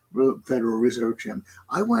Federal Reserve chairman.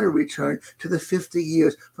 I want to return to the 50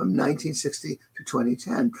 years from 1960 to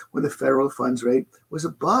 2010, when the federal funds rate was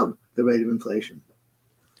above the rate of inflation.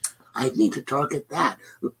 I need to target that.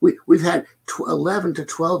 We've had 11 to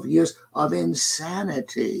 12 years of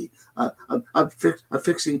insanity of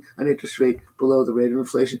fixing an interest rate below the rate of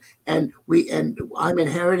inflation, and I'm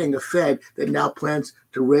inheriting a Fed that now plans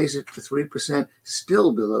to raise it to 3%,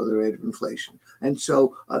 still below the rate of inflation. And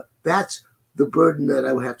so that's the burden that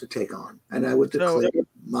I would have to take on, and I would declare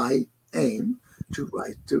my aim to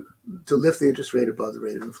lift the interest rate above the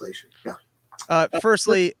rate of inflation. Yeah.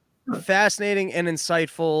 Firstly, fascinating and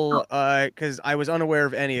insightful, because I was unaware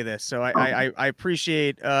of any of this. So I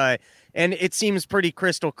appreciate, and it seems pretty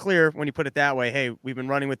crystal clear when you put it that way. Hey, we've been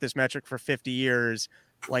running with this metric for 50 years.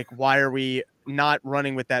 Like, why are we not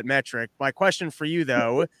running with that metric? My question for you,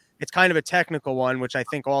 though, it's kind of a technical one, which I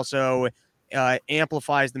think also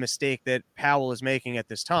amplifies the mistake that Powell is making at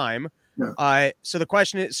this time. Yeah. So the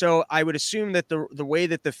question is, so I would assume that the way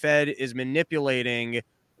that the Fed is manipulating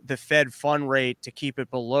the Fed fund rate to keep it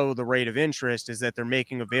below the rate of interest is that they're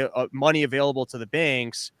making money available to the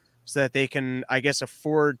banks so that they can, I guess,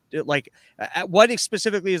 afford, like, what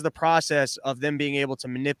specifically is the process of them being able to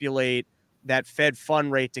manipulate that Fed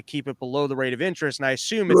fund rate to keep it below the rate of interest? And I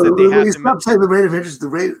assume it's that they have to stop saying the rate of interest.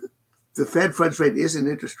 The Fed funds rate is an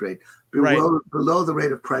interest rate below the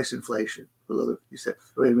rate of price inflation. You said,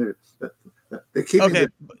 wait a minute. They're keeping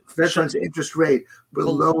the Fed funds interest rate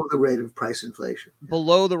below the rate of price inflation.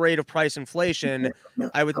 Below the rate of price inflation,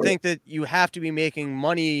 I would think that you have to be making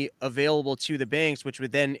money available to the banks, which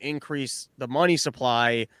would then increase the money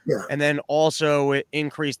supply, and then also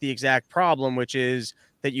increase the exact problem, which is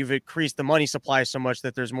that you've increased the money supply so much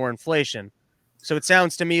that there's more inflation. So it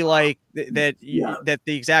sounds to me like that the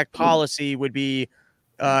exact policy would be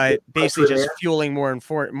basically just fueling more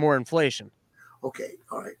inflation. Okay,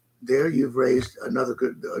 all right. There, you've raised another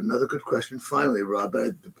good question. Finally, Rob,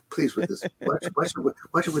 please with this,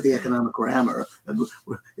 watch it with the economic grammar.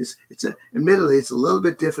 Admittedly, it's a little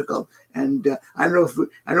bit difficult, and I don't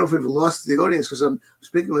know if we've lost the audience because I'm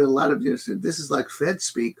speaking with a lot of this is like Fed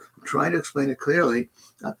speak. I'm trying to explain it clearly,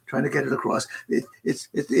 trying to get it across. It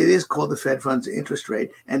is called the Fed funds interest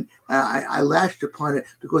rate, and I latched upon it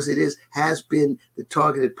because has been the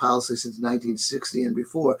targeted policy since 1960 and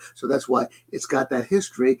before. So that's why it's got that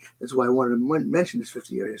history. That's why I wanted to mention this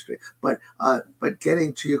 50-year history. But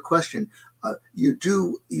getting to your question, you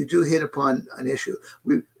do hit upon an issue.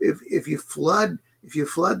 If you flood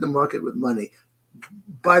the market with money.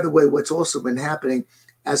 By the way, what's also been happening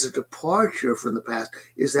as a departure from the past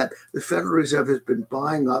is that the Federal Reserve has been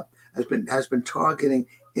buying up, has been targeting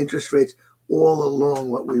interest rates all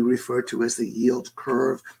along what we refer to as the yield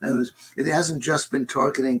curve. And it hasn't just been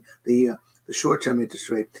targeting the short-term interest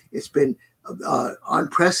rate. It's been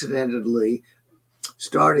unprecedentedly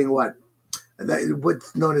starting what's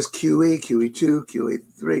known as QE, QE2,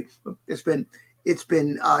 QE3. It's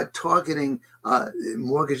been targeting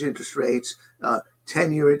mortgage interest rates,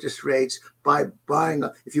 10-year interest rates, by buying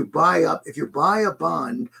up. If you buy a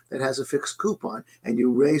bond that has a fixed coupon and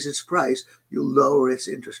you raise its price, you lower its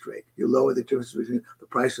interest rate. You lower the difference between the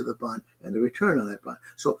price of the bond and the return on that bond.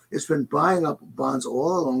 So it's been buying up bonds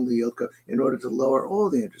all along the yield curve in order to lower all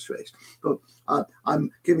the interest rates. So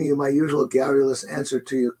I'm giving you my usual garrulous answer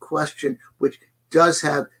to your question, which does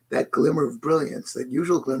have that glimmer of brilliance, that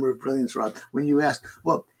usual glimmer of brilliance, Rob, when you ask,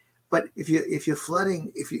 well, but if you're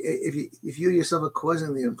flooding, if you yourself are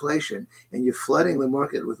causing the inflation and you're flooding the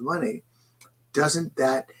market with money, doesn't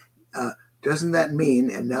that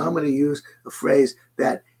mean? And now I'm going to use a phrase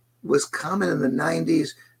that was common in the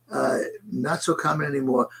 90s, not so common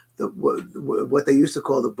anymore. What they used to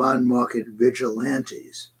call the bond market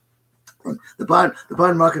vigilantes. The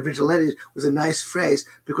bond market vigilantes was a nice phrase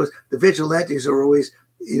because the vigilantes are always,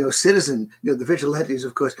 citizen. The vigilantes,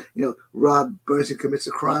 of course, Rob Bernstein commits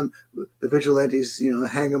a crime. The vigilantes,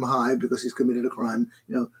 hang him high because he's committed a crime.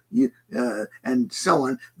 And so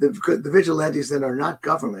on. The vigilantes then are not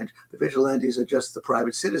government. The vigilantes are just the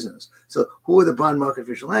private citizens. So who are the bond market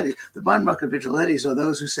vigilantes? The bond market vigilantes are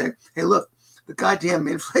those who say, hey, look, the goddamn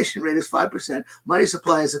inflation rate is 5%. Money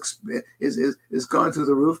supply is going through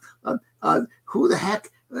the roof. Who the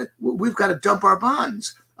heck? We've got to dump our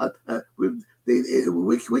bonds.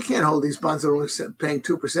 We can't hold these bonds that are only paying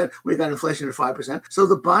 2%. We've got inflation at 5%. So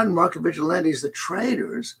the bond market vigilantes, the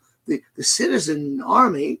traders, the citizen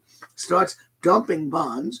army starts dumping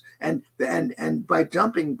bonds, and by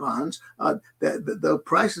dumping bonds, the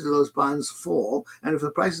prices of those bonds fall. And if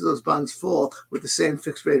the prices of those bonds fall with the same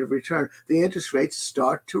fixed rate of return, the interest rates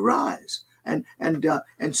start to rise. And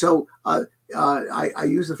so I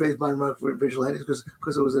use the phrase bond market vigilantes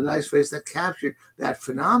because it was a nice phrase that captured that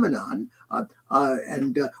phenomenon.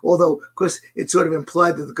 Although, of course, it sort of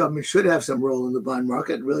implied that the government should have some role in the bond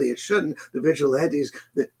market. Really, it shouldn't. The vigilantes,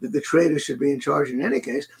 the traders should be in charge in any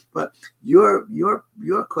case. But your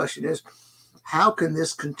question is, how can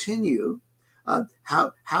this continue?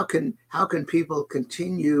 How can people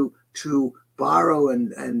continue to borrow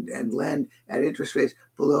and lend at interest rates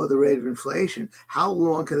below the rate of inflation? How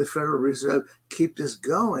long can the Federal Reserve keep this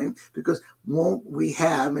going? Because won't we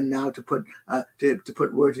have, and now to put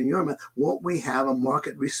words in your mouth, won't we have a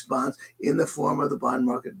market response in the form of the bond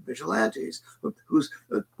market vigilantes?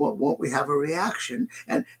 Won't we have a reaction?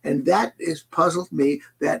 And that has puzzled me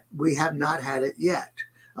that we have not had it yet.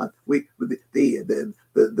 The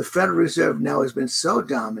Federal Reserve now has been so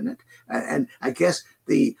dominant, and I guess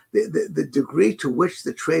the degree to which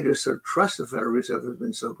the traders sort of trust the Federal Reserve has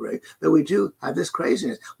been so great that we do have this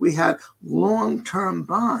craziness. We have long-term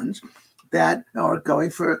bonds that are going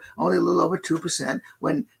for only a little over 2%,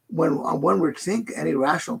 when one would think any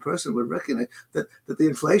rational person would recognize that the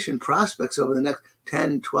inflation prospects over the next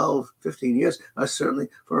 10, 12, 15 years are certainly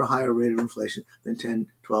for a higher rate of inflation than 10,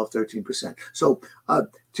 12, 13%. So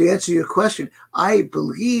to answer your question, I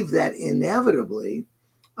believe that inevitably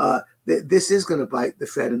this is going to bite the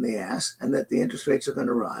Fed in the ass and that the interest rates are going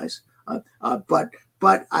to rise. But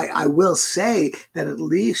I will say that at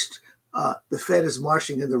least the Fed is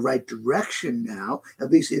marching in the right direction now.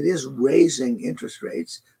 At least it is raising interest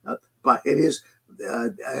rates, but it is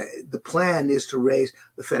the plan is to raise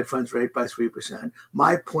the Fed funds rate by 3%.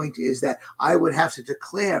 My point is that I would have to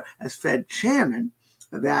declare as Fed chairman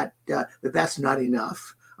that that's not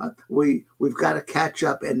enough. We've got to catch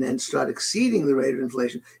up and then start exceeding the rate of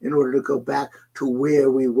inflation in order to go back to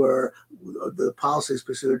where we were, the policies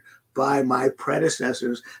pursued by my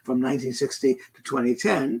predecessors from 1960 to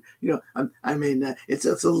 2010. It's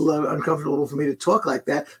a little uncomfortable for me to talk like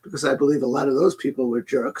that because I believe a lot of those people were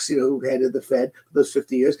jerks, who headed the Fed for those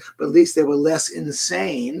 50 years, but at least they were less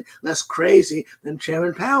insane, less crazy than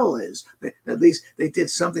Chairman Powell is. At least they did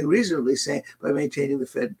something reasonably sane by maintaining the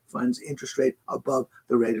Fed funds interest rate above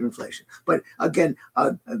the rate of inflation. But again,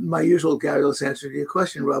 my usual garrulous answer to your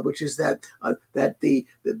question, Rob, which is that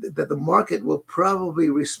the market will probably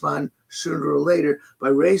respond sooner or later by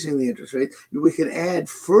raising the interest rate. We can add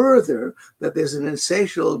further that there's an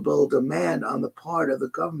insatiable demand on the part of the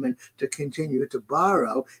government to continue to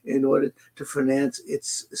borrow in order to finance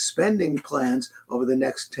its spending plans over the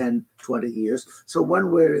next 10, 20 years. So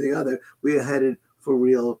one way or the other, we are headed for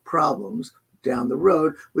real problems down the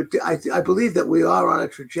road. I believe that we are on a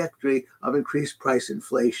trajectory of increased price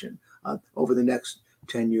inflation over the next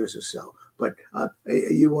 10 years or so. But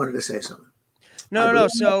you wanted to say something. No.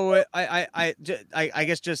 So I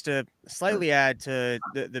guess just to slightly add to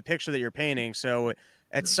the picture that you're painting. So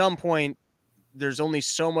at some point, there's only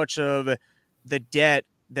so much of the debt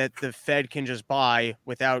that the Fed can just buy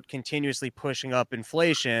without continuously pushing up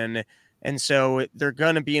inflation And so they're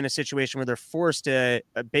going to be in a situation where they're forced to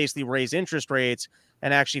basically raise interest rates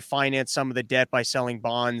and actually finance some of the debt by selling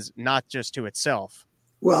bonds, not just to itself.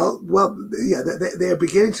 Well, yeah, they're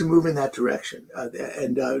beginning to move in that direction,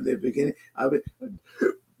 and they're beginning.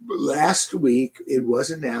 Last week, it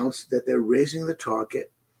was announced that they're raising the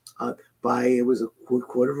target by it was a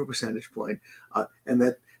quarter of a percentage point, and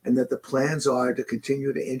that the plans are to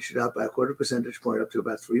continue to inch it up by a quarter percentage point up to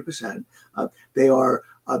about 3%. They are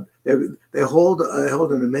they hold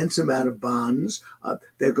an immense amount of bonds.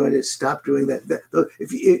 They're going to stop doing that.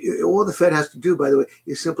 All the Fed has to do, by the way,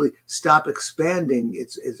 is simply stop expanding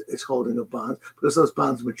its holding of bonds, because those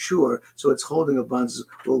bonds mature. So its holding of bonds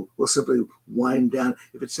will simply wind down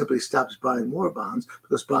if it simply stops buying more bonds,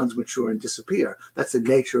 because bonds mature and disappear. That's the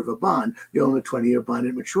nature of a bond. You own a 20-year bond,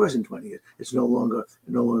 it matures in 20 years. It no longer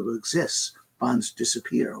exists. Bonds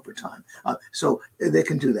disappear over time. So they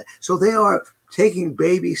can do that. So they are taking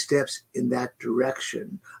baby steps in that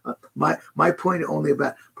direction. My point only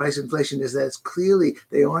about price inflation is that it's clearly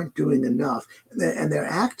they aren't doing enough, and they're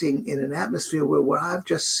acting in an atmosphere where what I've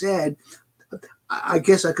just said, I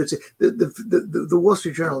guess I could say the Wall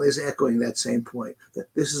Street Journal is echoing that same point. That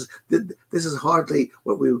this is hardly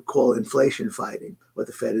what we would call inflation fighting, what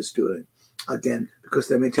the Fed is doing. Again, because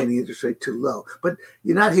they're maintaining interest rate too low. But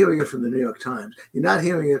you're not hearing it from the New York Times. You're not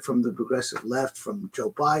hearing it from the progressive left, from Joe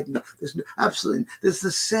Biden. There's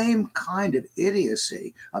the same kind of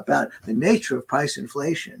idiocy about the nature of price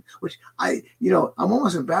inflation, which I'm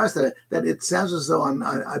almost embarrassed that it sounds as though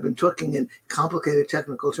I've been talking in complicated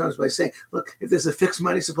technical terms by saying, look, if there's a fixed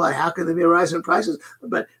money supply, how can there be a rise in prices?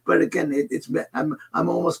 But again, I'm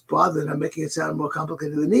almost bothered. I'm making it sound more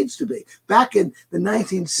complicated than it needs to be. Back in the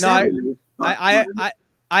 1970s. I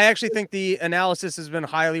actually think the analysis has been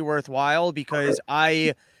highly worthwhile, because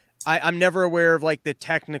I'm never aware of like the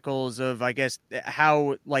technicals of, I guess,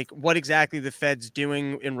 how, like, what exactly the Fed's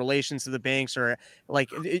doing in relation to the banks, or like,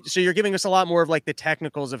 so you're giving us a lot more of like the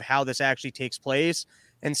technicals of how this actually takes place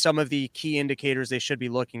and some of the key indicators they should be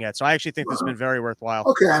looking at. So I actually think this has been very worthwhile.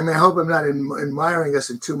 Okay, I mean, I hope I'm not admiring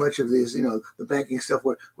us in too much of these, the banking stuff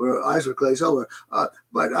where our eyes were glazed over.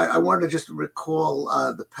 But I wanted to just recall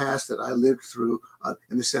the past that I lived through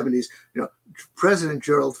in the 70s. President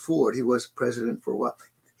Gerald Ford, he was president for a while.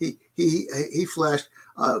 He flashed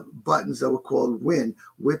buttons that were called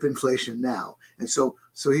whip inflation now, and so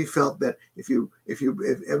he felt that if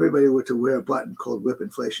everybody were to wear a button called whip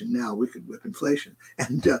inflation now, we could whip inflation,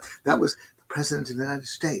 and that was the president of the United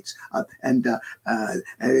States and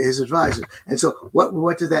his advisors. And so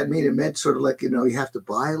what did that mean? It meant sort of like, you have to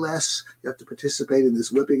buy less, you have to participate in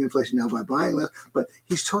this whipping inflation now by buying less. But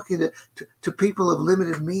he's talking to people of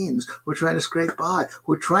limited means who are trying to scrape by,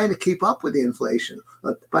 who are trying to keep up with the inflation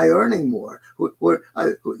by earning more.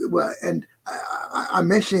 And I'm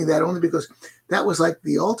mentioning that only because that was like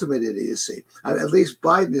the ultimate idiocy. At least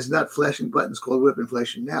Biden is not flashing buttons called whip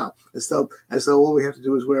inflation now, as though all we have to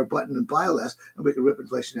do is wear a button and buy less, and we can whip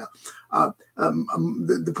inflation now.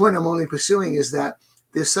 The point I'm only pursuing is that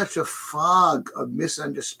there's such a fog of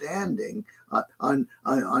misunderstanding on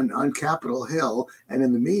Capitol Hill and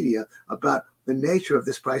in the media about the nature of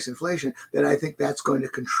this price inflation that I think that's going to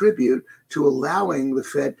contribute to allowing the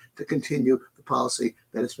Fed to continue the policy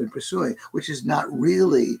that it's been pursuing, which is not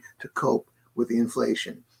really to cope with the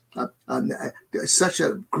inflation. Such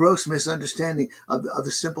a gross misunderstanding of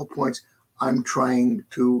the simple points I'm trying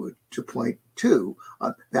to point to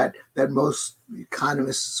that most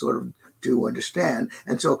economists sort of do understand.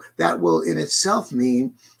 And so that will in itself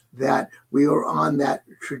mean that we are on that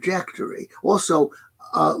trajectory. Also,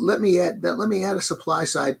 let me add a supply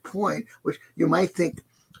side point, which you might think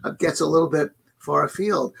gets a little bit far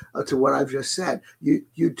afield to what I've just said. You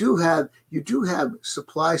do have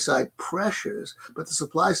supply side pressures, but the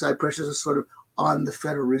supply side pressures are sort of on the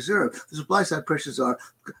Federal Reserve. The supply side pressures are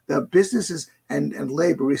the businesses and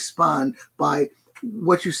labor respond by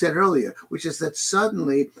what you said earlier, which is that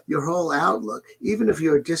suddenly your whole outlook, even if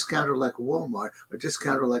you're a discounter like Walmart or a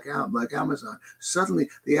discounter like Amazon, suddenly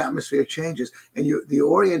the atmosphere changes and the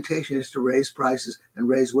orientation is to raise prices and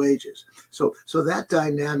raise wages. So that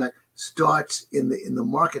dynamic starts in the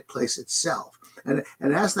marketplace itself. And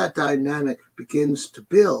as that dynamic begins to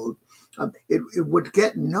build, it would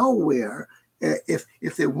get nowhere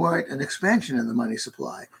if there weren't an expansion in the money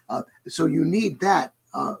supply. So you need that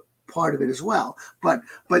part of it as well. But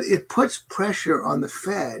it puts pressure on the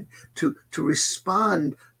Fed to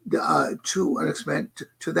respond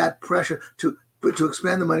to that pressure to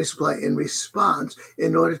expand the money supply in response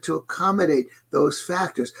in order to accommodate those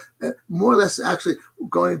factors. More or less, actually,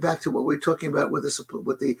 going back to what we're talking about with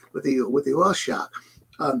the oil shock.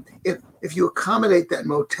 If you accommodate that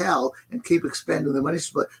motel and keep expanding the money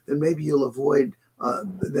supply, then maybe you'll avoid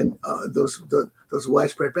those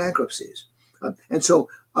widespread bankruptcies. And so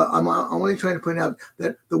I'm only trying to point out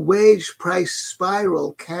that the wage price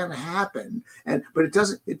spiral can happen, but it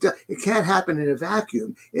doesn't. It can't happen in a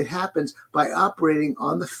vacuum. It happens by operating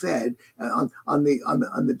on the Fed, on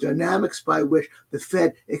the dynamics by which the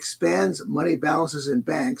Fed expands money balances in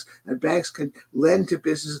banks, and banks can lend to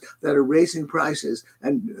businesses that are raising prices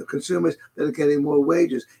and consumers that are getting more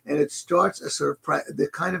wages. And it starts a sort of the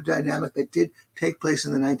kind of dynamic that did take place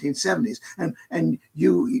in the 1970s. And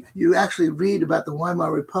you actually read about the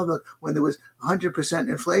Weimar Republic when there was 100%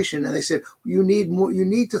 inflation, and they said you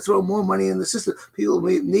need to throw more money in the system. People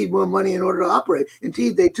need more money in order to operate.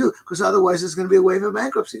 Indeed, they do, because otherwise there's going to be a wave of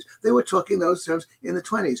bankruptcies. They were talking those terms in the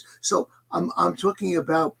 20s. So I'm talking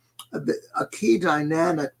about a key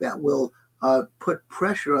dynamic that will put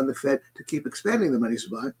pressure on the Fed to keep expanding the money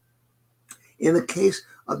supply. In the case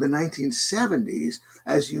of the 1970s,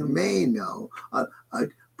 as you may know,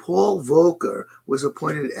 Paul Volcker was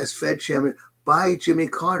appointed as Fed chairman by Jimmy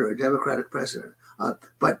Carter, a Democratic president.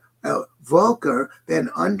 But Volcker,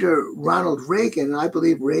 then under Ronald Reagan, and I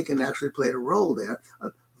believe Reagan actually played a role there,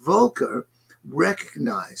 Volcker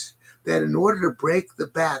recognized that in order to break the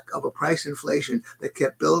back of a price inflation that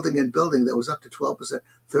kept building and building, that was up to 12%,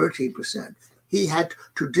 13%, he had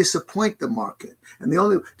to disappoint the market. And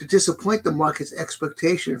to disappoint the market's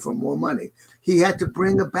expectation for more money, he had to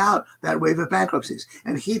bring about that wave of bankruptcies.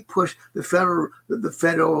 And he pushed the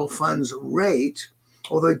federal funds rate,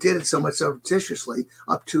 although he did it somewhat surreptitiously,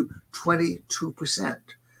 up to 22%.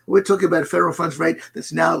 We're talking about a federal funds rate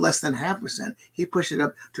that's now less than 0.5%. He pushed it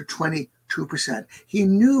up to 22%. He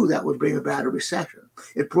knew that would bring about a recession.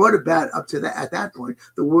 It brought about up to that, at that point,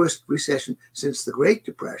 the worst recession since the Great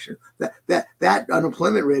Depression. That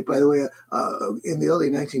unemployment rate, by the way, in the early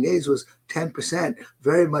 1980s was 10%,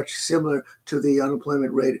 very much similar to the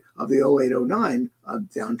unemployment rate of the 08-09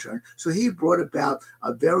 downturn. So he brought about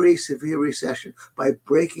a very severe recession by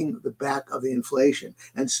breaking the back of the inflation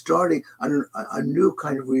and starting a new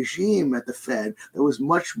kind of regime at the Fed that was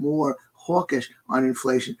much more hawkish on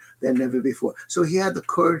inflation than ever before. So he had the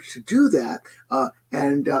courage to do that,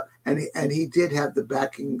 and he did have the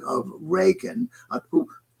backing of Reagan, who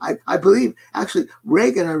I believe actually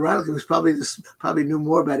Reagan, ironically, was probably knew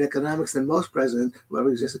more about economics than most presidents who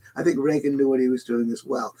ever existed. I think Reagan knew what he was doing as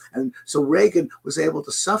well, and so Reagan was able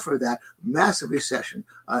to suffer that massive recession,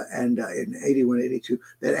 and in 81, 82,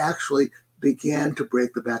 that actually began to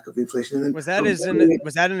break the back of inflation. And then was that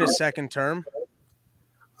in his second term?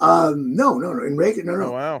 No. In Reagan, no.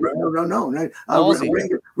 Oh, wow. No.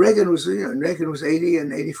 Reagan was 80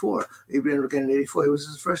 and 84. He ran again in 84. It was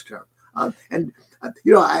his first term. I'm getting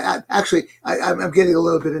a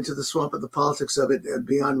little bit into the swamp of the politics of it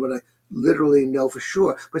beyond what I literally know for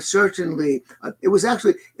sure. But certainly, it was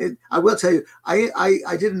actually. I will tell you,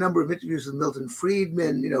 I did a number of interviews with Milton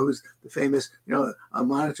Friedman, who's the famous,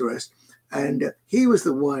 monetarist, and he was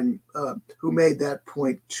the one who made that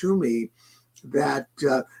point to me. That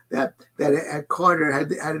at Carter had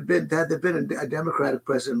there been a Democratic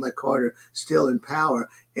president like Carter still in power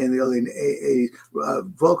in the early 80s,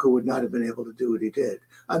 Volcker would not have been able to do what he did.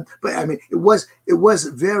 But I mean, it was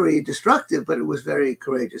very destructive, but it was very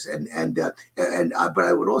courageous. But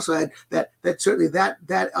I would also add that certainly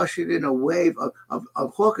that ushered in a wave of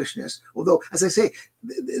hawkishness. Although, as I say,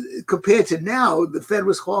 compared to now, the Fed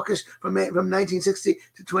was hawkish from 1960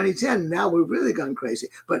 to 2010. Now we've really gone crazy.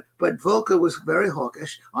 But Volcker was very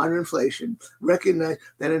hawkish on inflation, recognized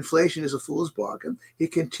that inflation is a fool's bargain. He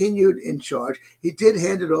continued in charge. He did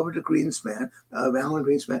hand it over to Greenspan, Alan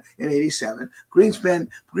Greenspan, in 87.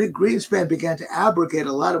 Greenspan began to abrogate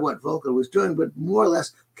a lot of what Volcker was doing, but more or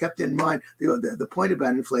less kept in mind the point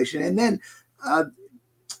about inflation. And then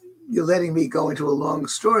you're letting me go into a long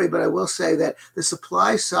story, but I will say that the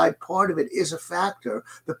supply side part of it is a factor.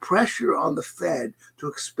 The pressure on the Fed to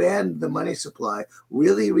expand the money supply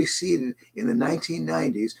really receded in the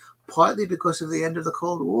 1990s, partly because of the end of the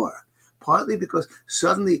Cold War, partly because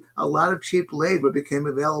suddenly a lot of cheap labor became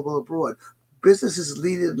available abroad. Businesses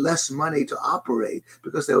needed less money to operate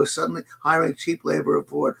because they were suddenly hiring cheap labor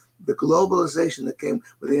abroad. The globalization that came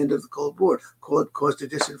with the end of the Cold War caused a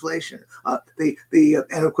disinflation.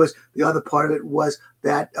 And of course, the other part of it was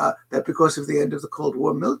that because of the end of the Cold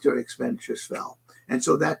War, military expenditures fell. And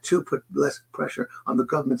so that too put less pressure on the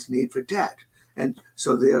government's need for debt. And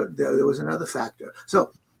so there was another factor.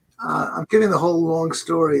 So I'm giving the whole long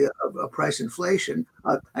story of price inflation.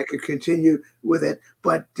 I could continue with it,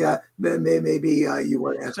 but maybe you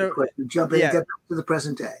want to ask a question, jump in and get back to the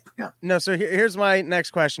present day. Yeah. No, so here's my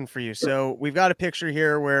next question for you. So we've got a picture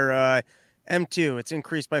here where M2, it's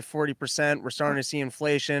increased by 40%. We're starting to see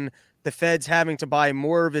inflation. The Fed's having to buy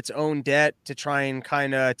more of its own debt to try and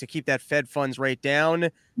kind of to keep that Fed funds rate down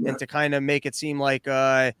and to kind of make it seem like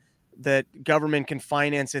that government can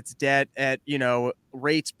finance its debt at,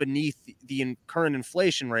 rates beneath the current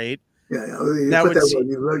inflation rate. Yeah,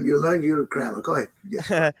 you learn your grammar. Go ahead.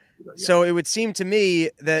 Yes. So it would seem to me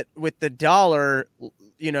that with the dollar,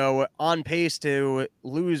 on pace to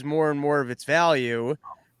lose more and more of its value,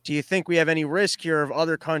 do you think we have any risk here of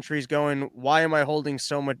other countries going, why am I holding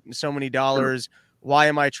so many dollars? Why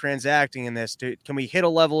am I transacting in this? Can we hit a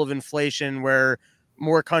level of inflation where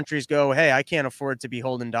more countries go, hey, I can't afford to be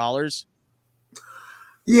holding dollars?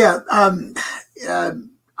 Yeah. I'm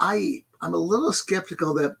a little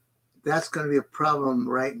skeptical that that's going to be a problem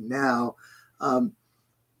right now.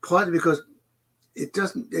 Partly because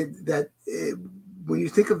when you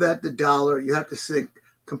think of that, the dollar, you have to think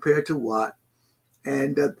compared to what?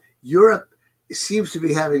 And Europe seems to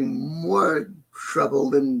be having more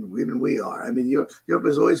trouble than even we are. I mean, Europe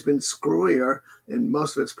has always been screwier in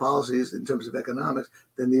most of its policies in terms of economics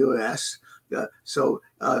than the U.S. So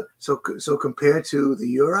compared to the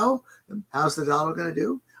euro, how's the dollar going to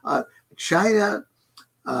do? China,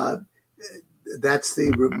 that's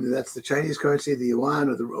the Chinese currency, the yuan,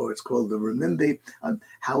 or it's called the renminbi.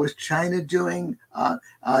 How is China doing?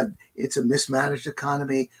 It's a mismanaged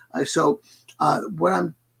economy. So what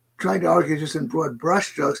I'm trying to argue, just in broad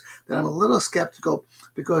brushstrokes, that I'm a little skeptical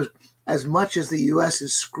because as much as the U.S.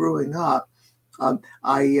 is screwing up,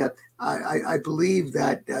 I believe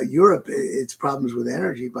that Europe, its problems with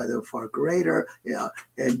energy by the far greater,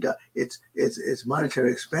 and its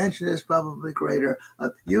monetary expansion is probably greater.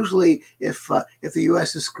 Usually, if the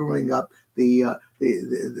U.S. is screwing up, the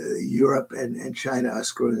Europe and China are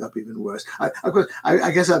screwing up even worse. Of course, I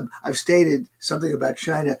guess I've stated something about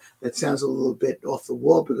China that sounds a little bit off the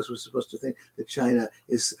wall because we're supposed to think that China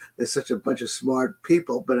is such a bunch of smart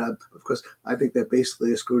people. But of course, I think they're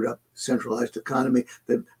basically a screwed up centralized economy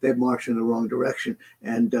that they've marched in the wrong direction.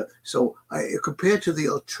 And so compared to the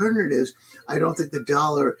alternatives, I don't think the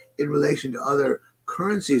dollar in relation to other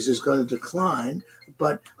currencies is going to decline.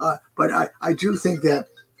 But I do think that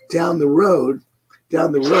down the road,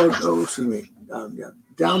 down the road,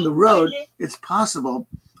 it's possible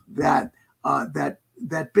that that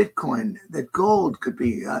Bitcoin, that gold could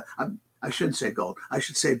be. I shouldn't say gold. I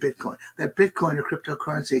should say Bitcoin. That Bitcoin or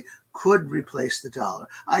cryptocurrency could replace the dollar.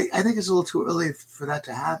 I think it's a little too early for that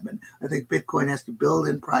to happen. I think Bitcoin has to build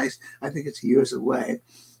in price. I think it's years away.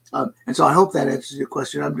 And so I hope that answers your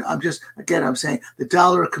question. I'm saying the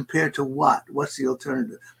dollar compared to what? What's the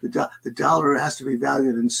alternative? The dollar has to be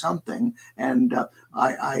valued in something, and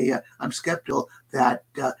I'm skeptical that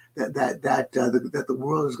the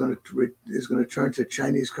world is going to turn to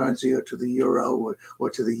Chinese currency or to the euro or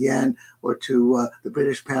to the yen or to the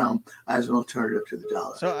British pound as an alternative to the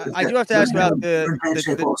dollar. So I do have to ask about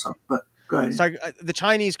but. So the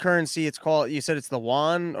Chinese currency, it's called. You said it's the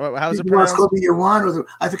yuan. How is it pronounced? It's called the yuan,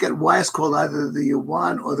 I forget why it's called either the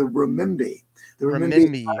yuan or the renminbi. The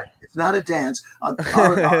renminbi. It's not a dance.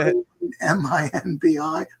 RMINBI,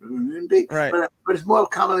 renminbi. Right. But it's more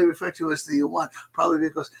commonly referred to as the yuan, probably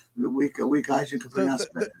because we guys you can pronounce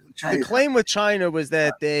the Chinese. The claim with China was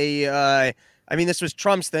that they. This was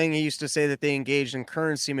Trump's thing. He used to say that they engaged in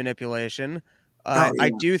currency manipulation. I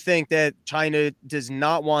do think that China does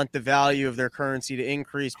not want the value of their currency to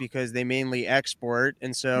increase because they mainly export.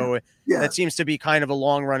 And so that seems to be kind of a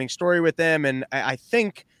long running story with them. And I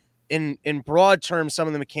think in broad terms, some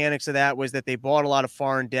of the mechanics of that was that they bought a lot of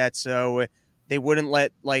foreign debt. So they wouldn't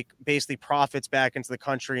let basically profits back into the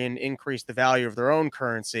country and increase the value of their own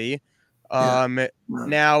currency.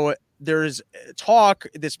 Now there's talk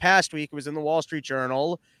this past week, it was in the Wall Street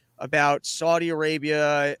Journal, about Saudi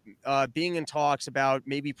Arabia being in talks about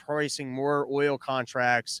maybe pricing more oil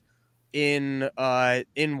contracts in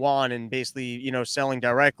yuan and basically, selling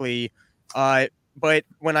directly. But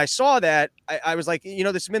when I saw that, I was like,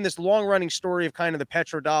 there's been this long running story of kind of the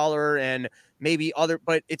petrodollar and maybe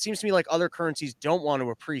but it seems to me like other currencies don't want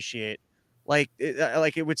to appreciate.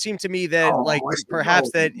 It would seem to me that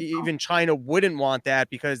perhaps that even China wouldn't want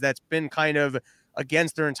that because that's been kind of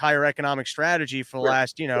against their entire economic strategy for the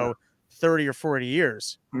last, 30 or 40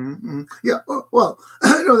 years. Mm-hmm. Yeah. Well,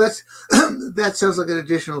 that sounds like an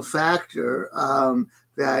additional factor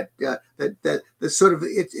that sort of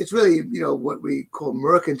it's really, you know, what we call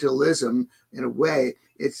mercantilism in a way.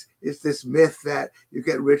 It's this myth that you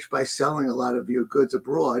get rich by selling a lot of your goods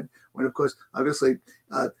abroad, when of course, obviously,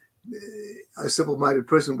 a simple-minded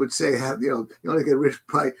person would say, you only get rich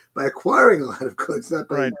by acquiring a lot of goods, not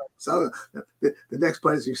by selling. The next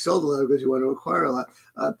part is you sold a lot of goods, you want to acquire a lot.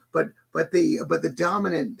 But the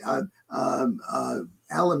dominant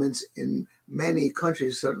elements in many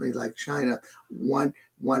countries, certainly like China, want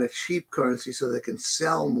a cheap currency so they can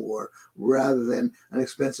sell more rather than an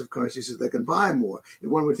expensive currency so they can buy more.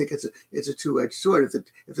 And one would think it's a two-edged sword.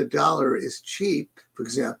 If the dollar is cheap, for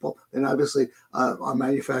example, then obviously our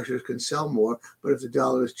manufacturers can sell more. But if the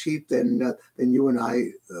dollar is cheap, then you and I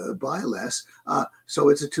buy less. So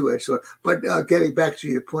it's a two-edged sword. But getting back to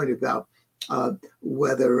your point about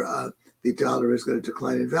whether the dollar is going to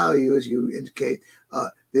decline in value, as you indicate,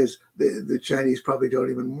 there's the Chinese probably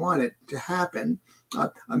don't even want it to happen.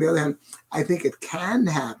 On the other hand, I think it can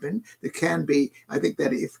happen. There can be. I think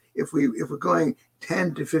that if we're going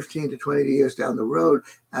 10 to 15 to 20 years down the road,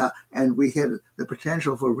 and we hit the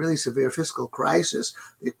potential for a really severe fiscal crisis,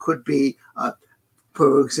 it could be,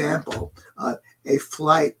 for example, a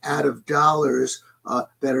flight out of dollars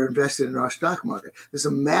that are invested in our stock market. There's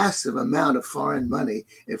a massive amount of foreign money,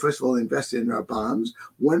 and first of all, invested in our bonds.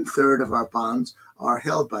 1/3 of our bonds are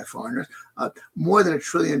held by foreigners. More than $1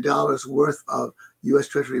 trillion worth of U.S.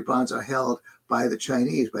 Treasury bonds are held by the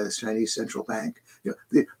Chinese Central Bank. You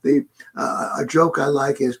know, a joke I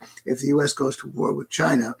like is, if the U.S. goes to war with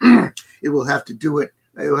China, it will have to do it.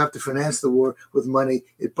 It will have to finance the war with money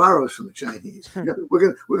it borrows from the Chinese. You know,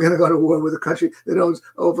 we're going to go to war with a country that owns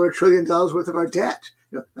over $1 trillion worth of our debt.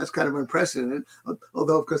 You know, that's kind of unprecedented.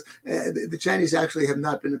 Although, of course, the Chinese actually have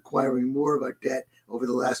not been acquiring more of our debt over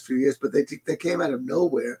the last few years, but they came out of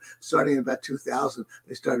nowhere. Starting in about 2000,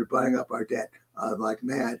 they started buying up our debt like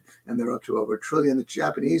mad, and they're up to over $1 trillion. The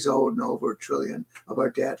Japanese own over $1 trillion of our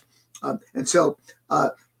debt. And so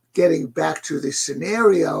getting back to the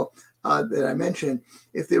scenario that I mentioned,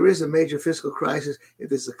 if there is a major fiscal crisis, if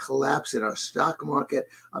there's a collapse in our stock market,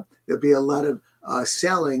 there'll be a lot of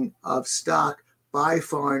selling of stock by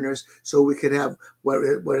foreigners, so we could have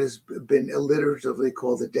what has been alliteratively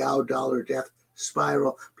called the Dow dollar death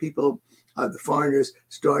spiral. People, the foreigners,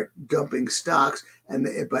 start dumping stocks, and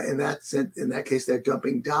in that case, they're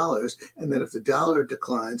dumping dollars. And then if the dollar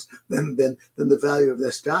declines, then the value of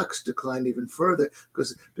their stocks decline even further,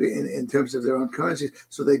 because in terms of their own currencies,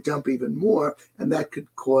 so they dump even more, and that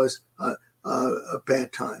could cause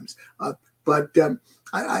bad times. But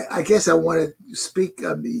I guess I want to speak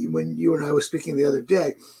when you and I were speaking the other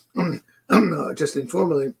day, just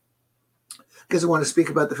informally, because I want to speak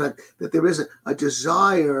about the fact that there is a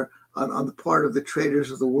desire on the part of the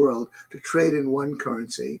traders of the world to trade in one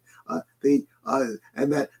currency,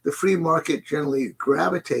 and that the free market generally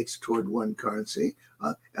gravitates toward one currency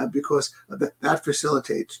because that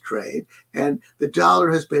facilitates trade, and the dollar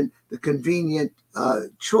has been the convenient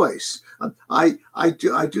choice. I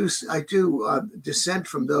do dissent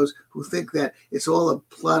from those who think that it's all a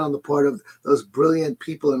plot on the part of those brilliant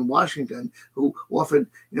people in Washington who often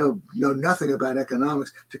know nothing about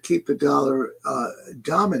economics to keep the dollar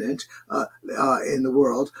dominant in the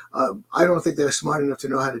world. I don't think they're smart enough to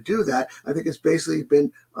know how to do that. I think it's basically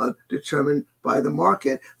been determined by the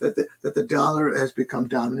market that the dollar has become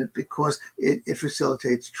dominant because it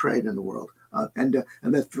facilitates trade in the world. And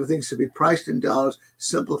that for things to be priced in dollars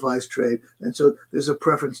simplifies trade, and so there's a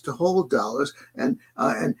preference to hold dollars, and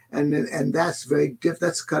that's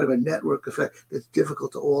that's kind of a network effect that's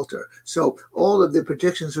difficult to alter. So all of the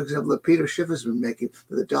predictions, for example, that Peter Schiff has been making,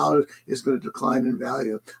 that the dollar is going to decline in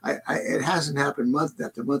value, it hasn't happened month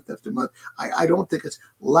after month after month. I don't think it's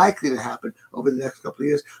likely to happen over the next couple of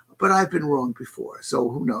years. But I've been wrong before, so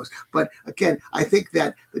who knows? But again, I think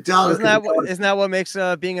that the dollar isn't that what makes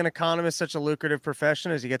being an economist such a lucrative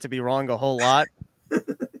profession? Is you get to be wrong a whole lot.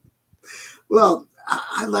 Well,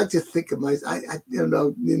 I like to think of myself. I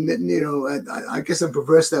guess I'm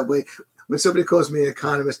perverse that way. When somebody calls me an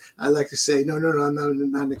economist, I like to say, no, I'm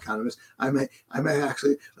not an economist. I'm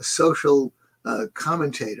actually a social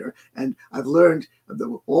commentator, and I've learned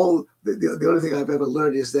the only thing I've ever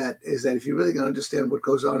learned is that if you're really going to understand what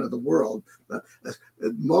goes on in the world,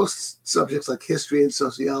 most subjects like history and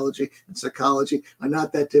sociology and psychology are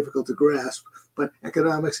not that difficult to grasp, but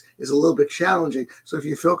economics is a little bit challenging. So if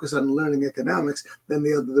you focus on learning economics, then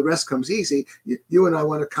the rest comes easy. You and I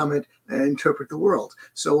want to comment and interpret the world.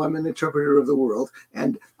 So I'm an interpreter of the world,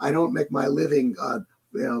 and I don't make my living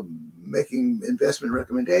making investment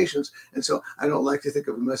recommendations, and so I don't like to think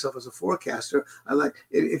of myself as a forecaster.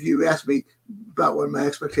 If you ask me about what my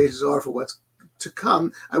expectations are for what's to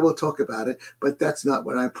come, I will talk about it, but that's not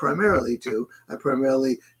what I primarily do. I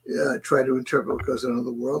primarily try to interpret what goes on in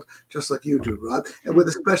the world, just like you do, Rob, and with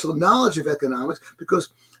a special knowledge of economics, because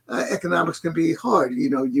economics can be hard.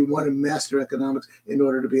 You want to master economics in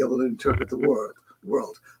order to be able to interpret the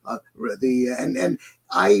world. And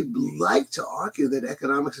I like to argue that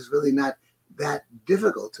economics is really not that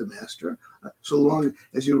difficult to master, so long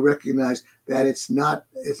as you recognize that it's not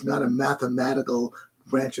a mathematical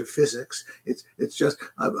branch of physics. It's just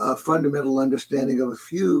a fundamental understanding of a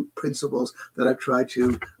few principles that I've tried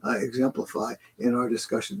to exemplify in our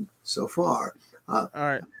discussion so far. All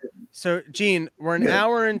right. So, Gene, we're an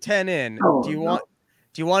hour and 10 in. Oh, do you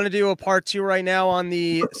want to do a part 2 right now on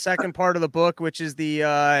the second part of the book, which is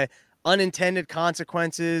the unintended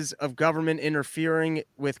consequences of government interfering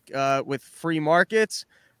with free markets,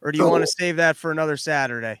 or do you want to save that for another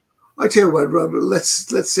Saturday? I tell you what, Robert, let's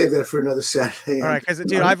save that for another Saturday. All right, because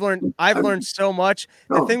dude, I've learned so much.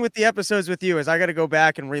 The thing with the episodes with you is I got to go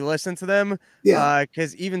back and re-listen to them. Yeah.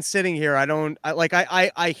 Because even sitting here,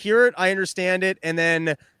 I hear it, I understand it, and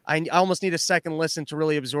then I almost need a second listen to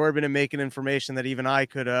really absorb it and make it information that even I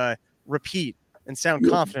could repeat and sound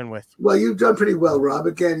confident with. Well, you've done pretty well, Rob.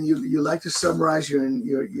 Again, you like to summarize.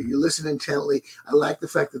 You listen intently. I like the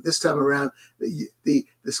fact that this time around the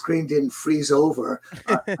screen didn't freeze over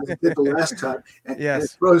as it did the last time, and it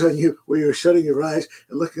froze on you where you were shutting your eyes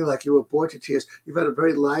and looking like you were bored to tears. You've had a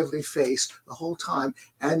very lively face the whole time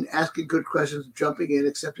and asking good questions, jumping in,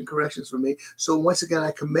 accepting corrections from me. So once again,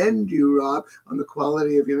 I commend you, Rob, on the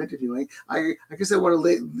quality of your interviewing. I guess I want to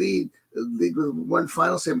lead with one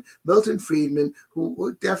final statement. Milton Friedman,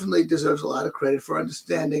 who definitely deserves a lot of credit for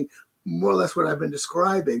understanding more or less what I've been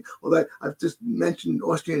describing, although I've just mentioned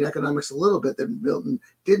Austrian economics a little bit that Milton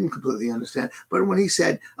didn't completely understand. But when he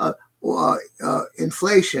said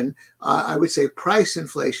inflation, I would say price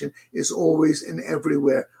inflation is always and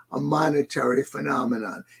everywhere a monetary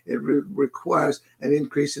phenomenon. It requires an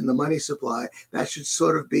increase in the money supply. That should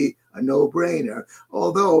sort of be a no-brainer.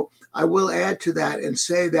 Although I will add to that and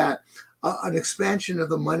say that an expansion of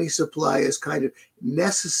the money supply is kind of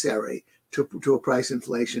necessary to a price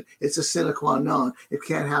inflation. It's a sine qua non. It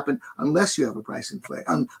can't happen unless you have a price inflation,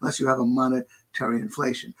 unless you have a monetary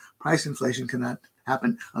inflation. Price inflation cannot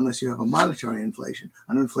happen unless you have a monetary inflation,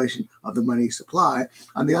 an inflation of the money supply.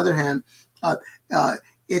 On the other hand,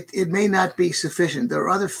 it may not be sufficient. There are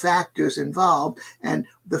other factors involved, and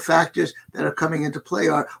the factors that are coming into play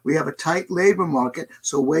are we have a tight labor market,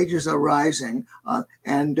 so wages are rising,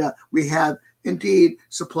 and we have indeed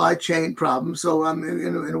supply chain problems. So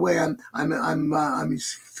in a way, I'm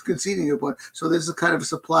conceding your point. So there's a kind of a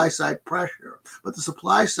supply side pressure, but the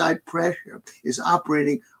supply side pressure is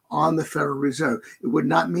operating on the Federal Reserve. It would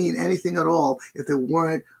not mean anything at all if there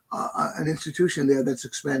weren't an institution there that's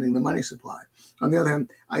expanding the money supply. On the other hand,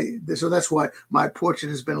 so that's why my portrait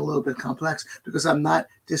has been a little bit complex, because I'm not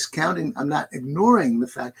discounting, I'm not ignoring the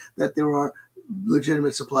fact that there are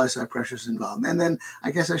legitimate supply side pressures involved. And then I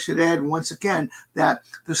guess I should add once again that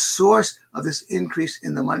the source of this increase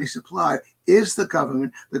in the money supply is the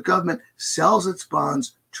government. The government sells its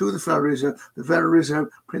bonds to the Federal Reserve. The Federal Reserve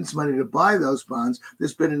prints money to buy those bonds.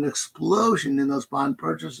 There's been an explosion in those bond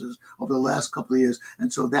purchases over the last couple of years.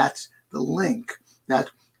 And so that's the link. That's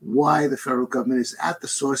why the federal government is at the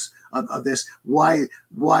source of this, why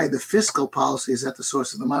the fiscal policy is at the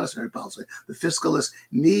source of the monetary policy. The fiscalists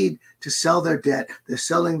need to sell their debt. They're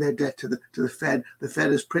selling their debt to the Fed. The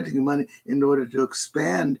Fed is printing money in order to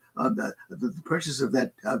expand the purchase of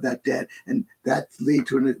that debt, and that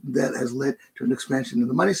has led to an expansion in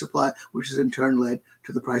the money supply, which has in turn led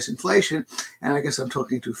to the price inflation. And I guess I'm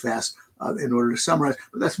talking too fast in order to summarize,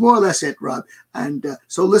 but that's more or less it, Rob. And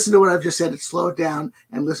so listen to what I've just said, slow it down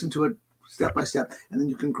and listen to it step by step, and then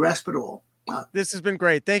you can grasp it all. This has been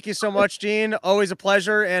great. Thank you so much, Gene. Always a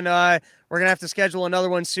pleasure. And we're going to have to schedule another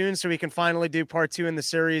one soon so we can finally do part 2 in the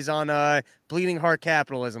series on bleeding heart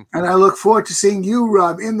capitalism. And I look forward to seeing you,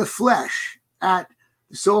 Rob, in the flesh at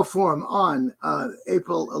the Soul Forum on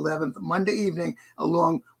April 11th, Monday evening,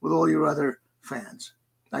 along with all your other fans.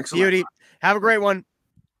 Thanks a lot. Beauty. Have a great one.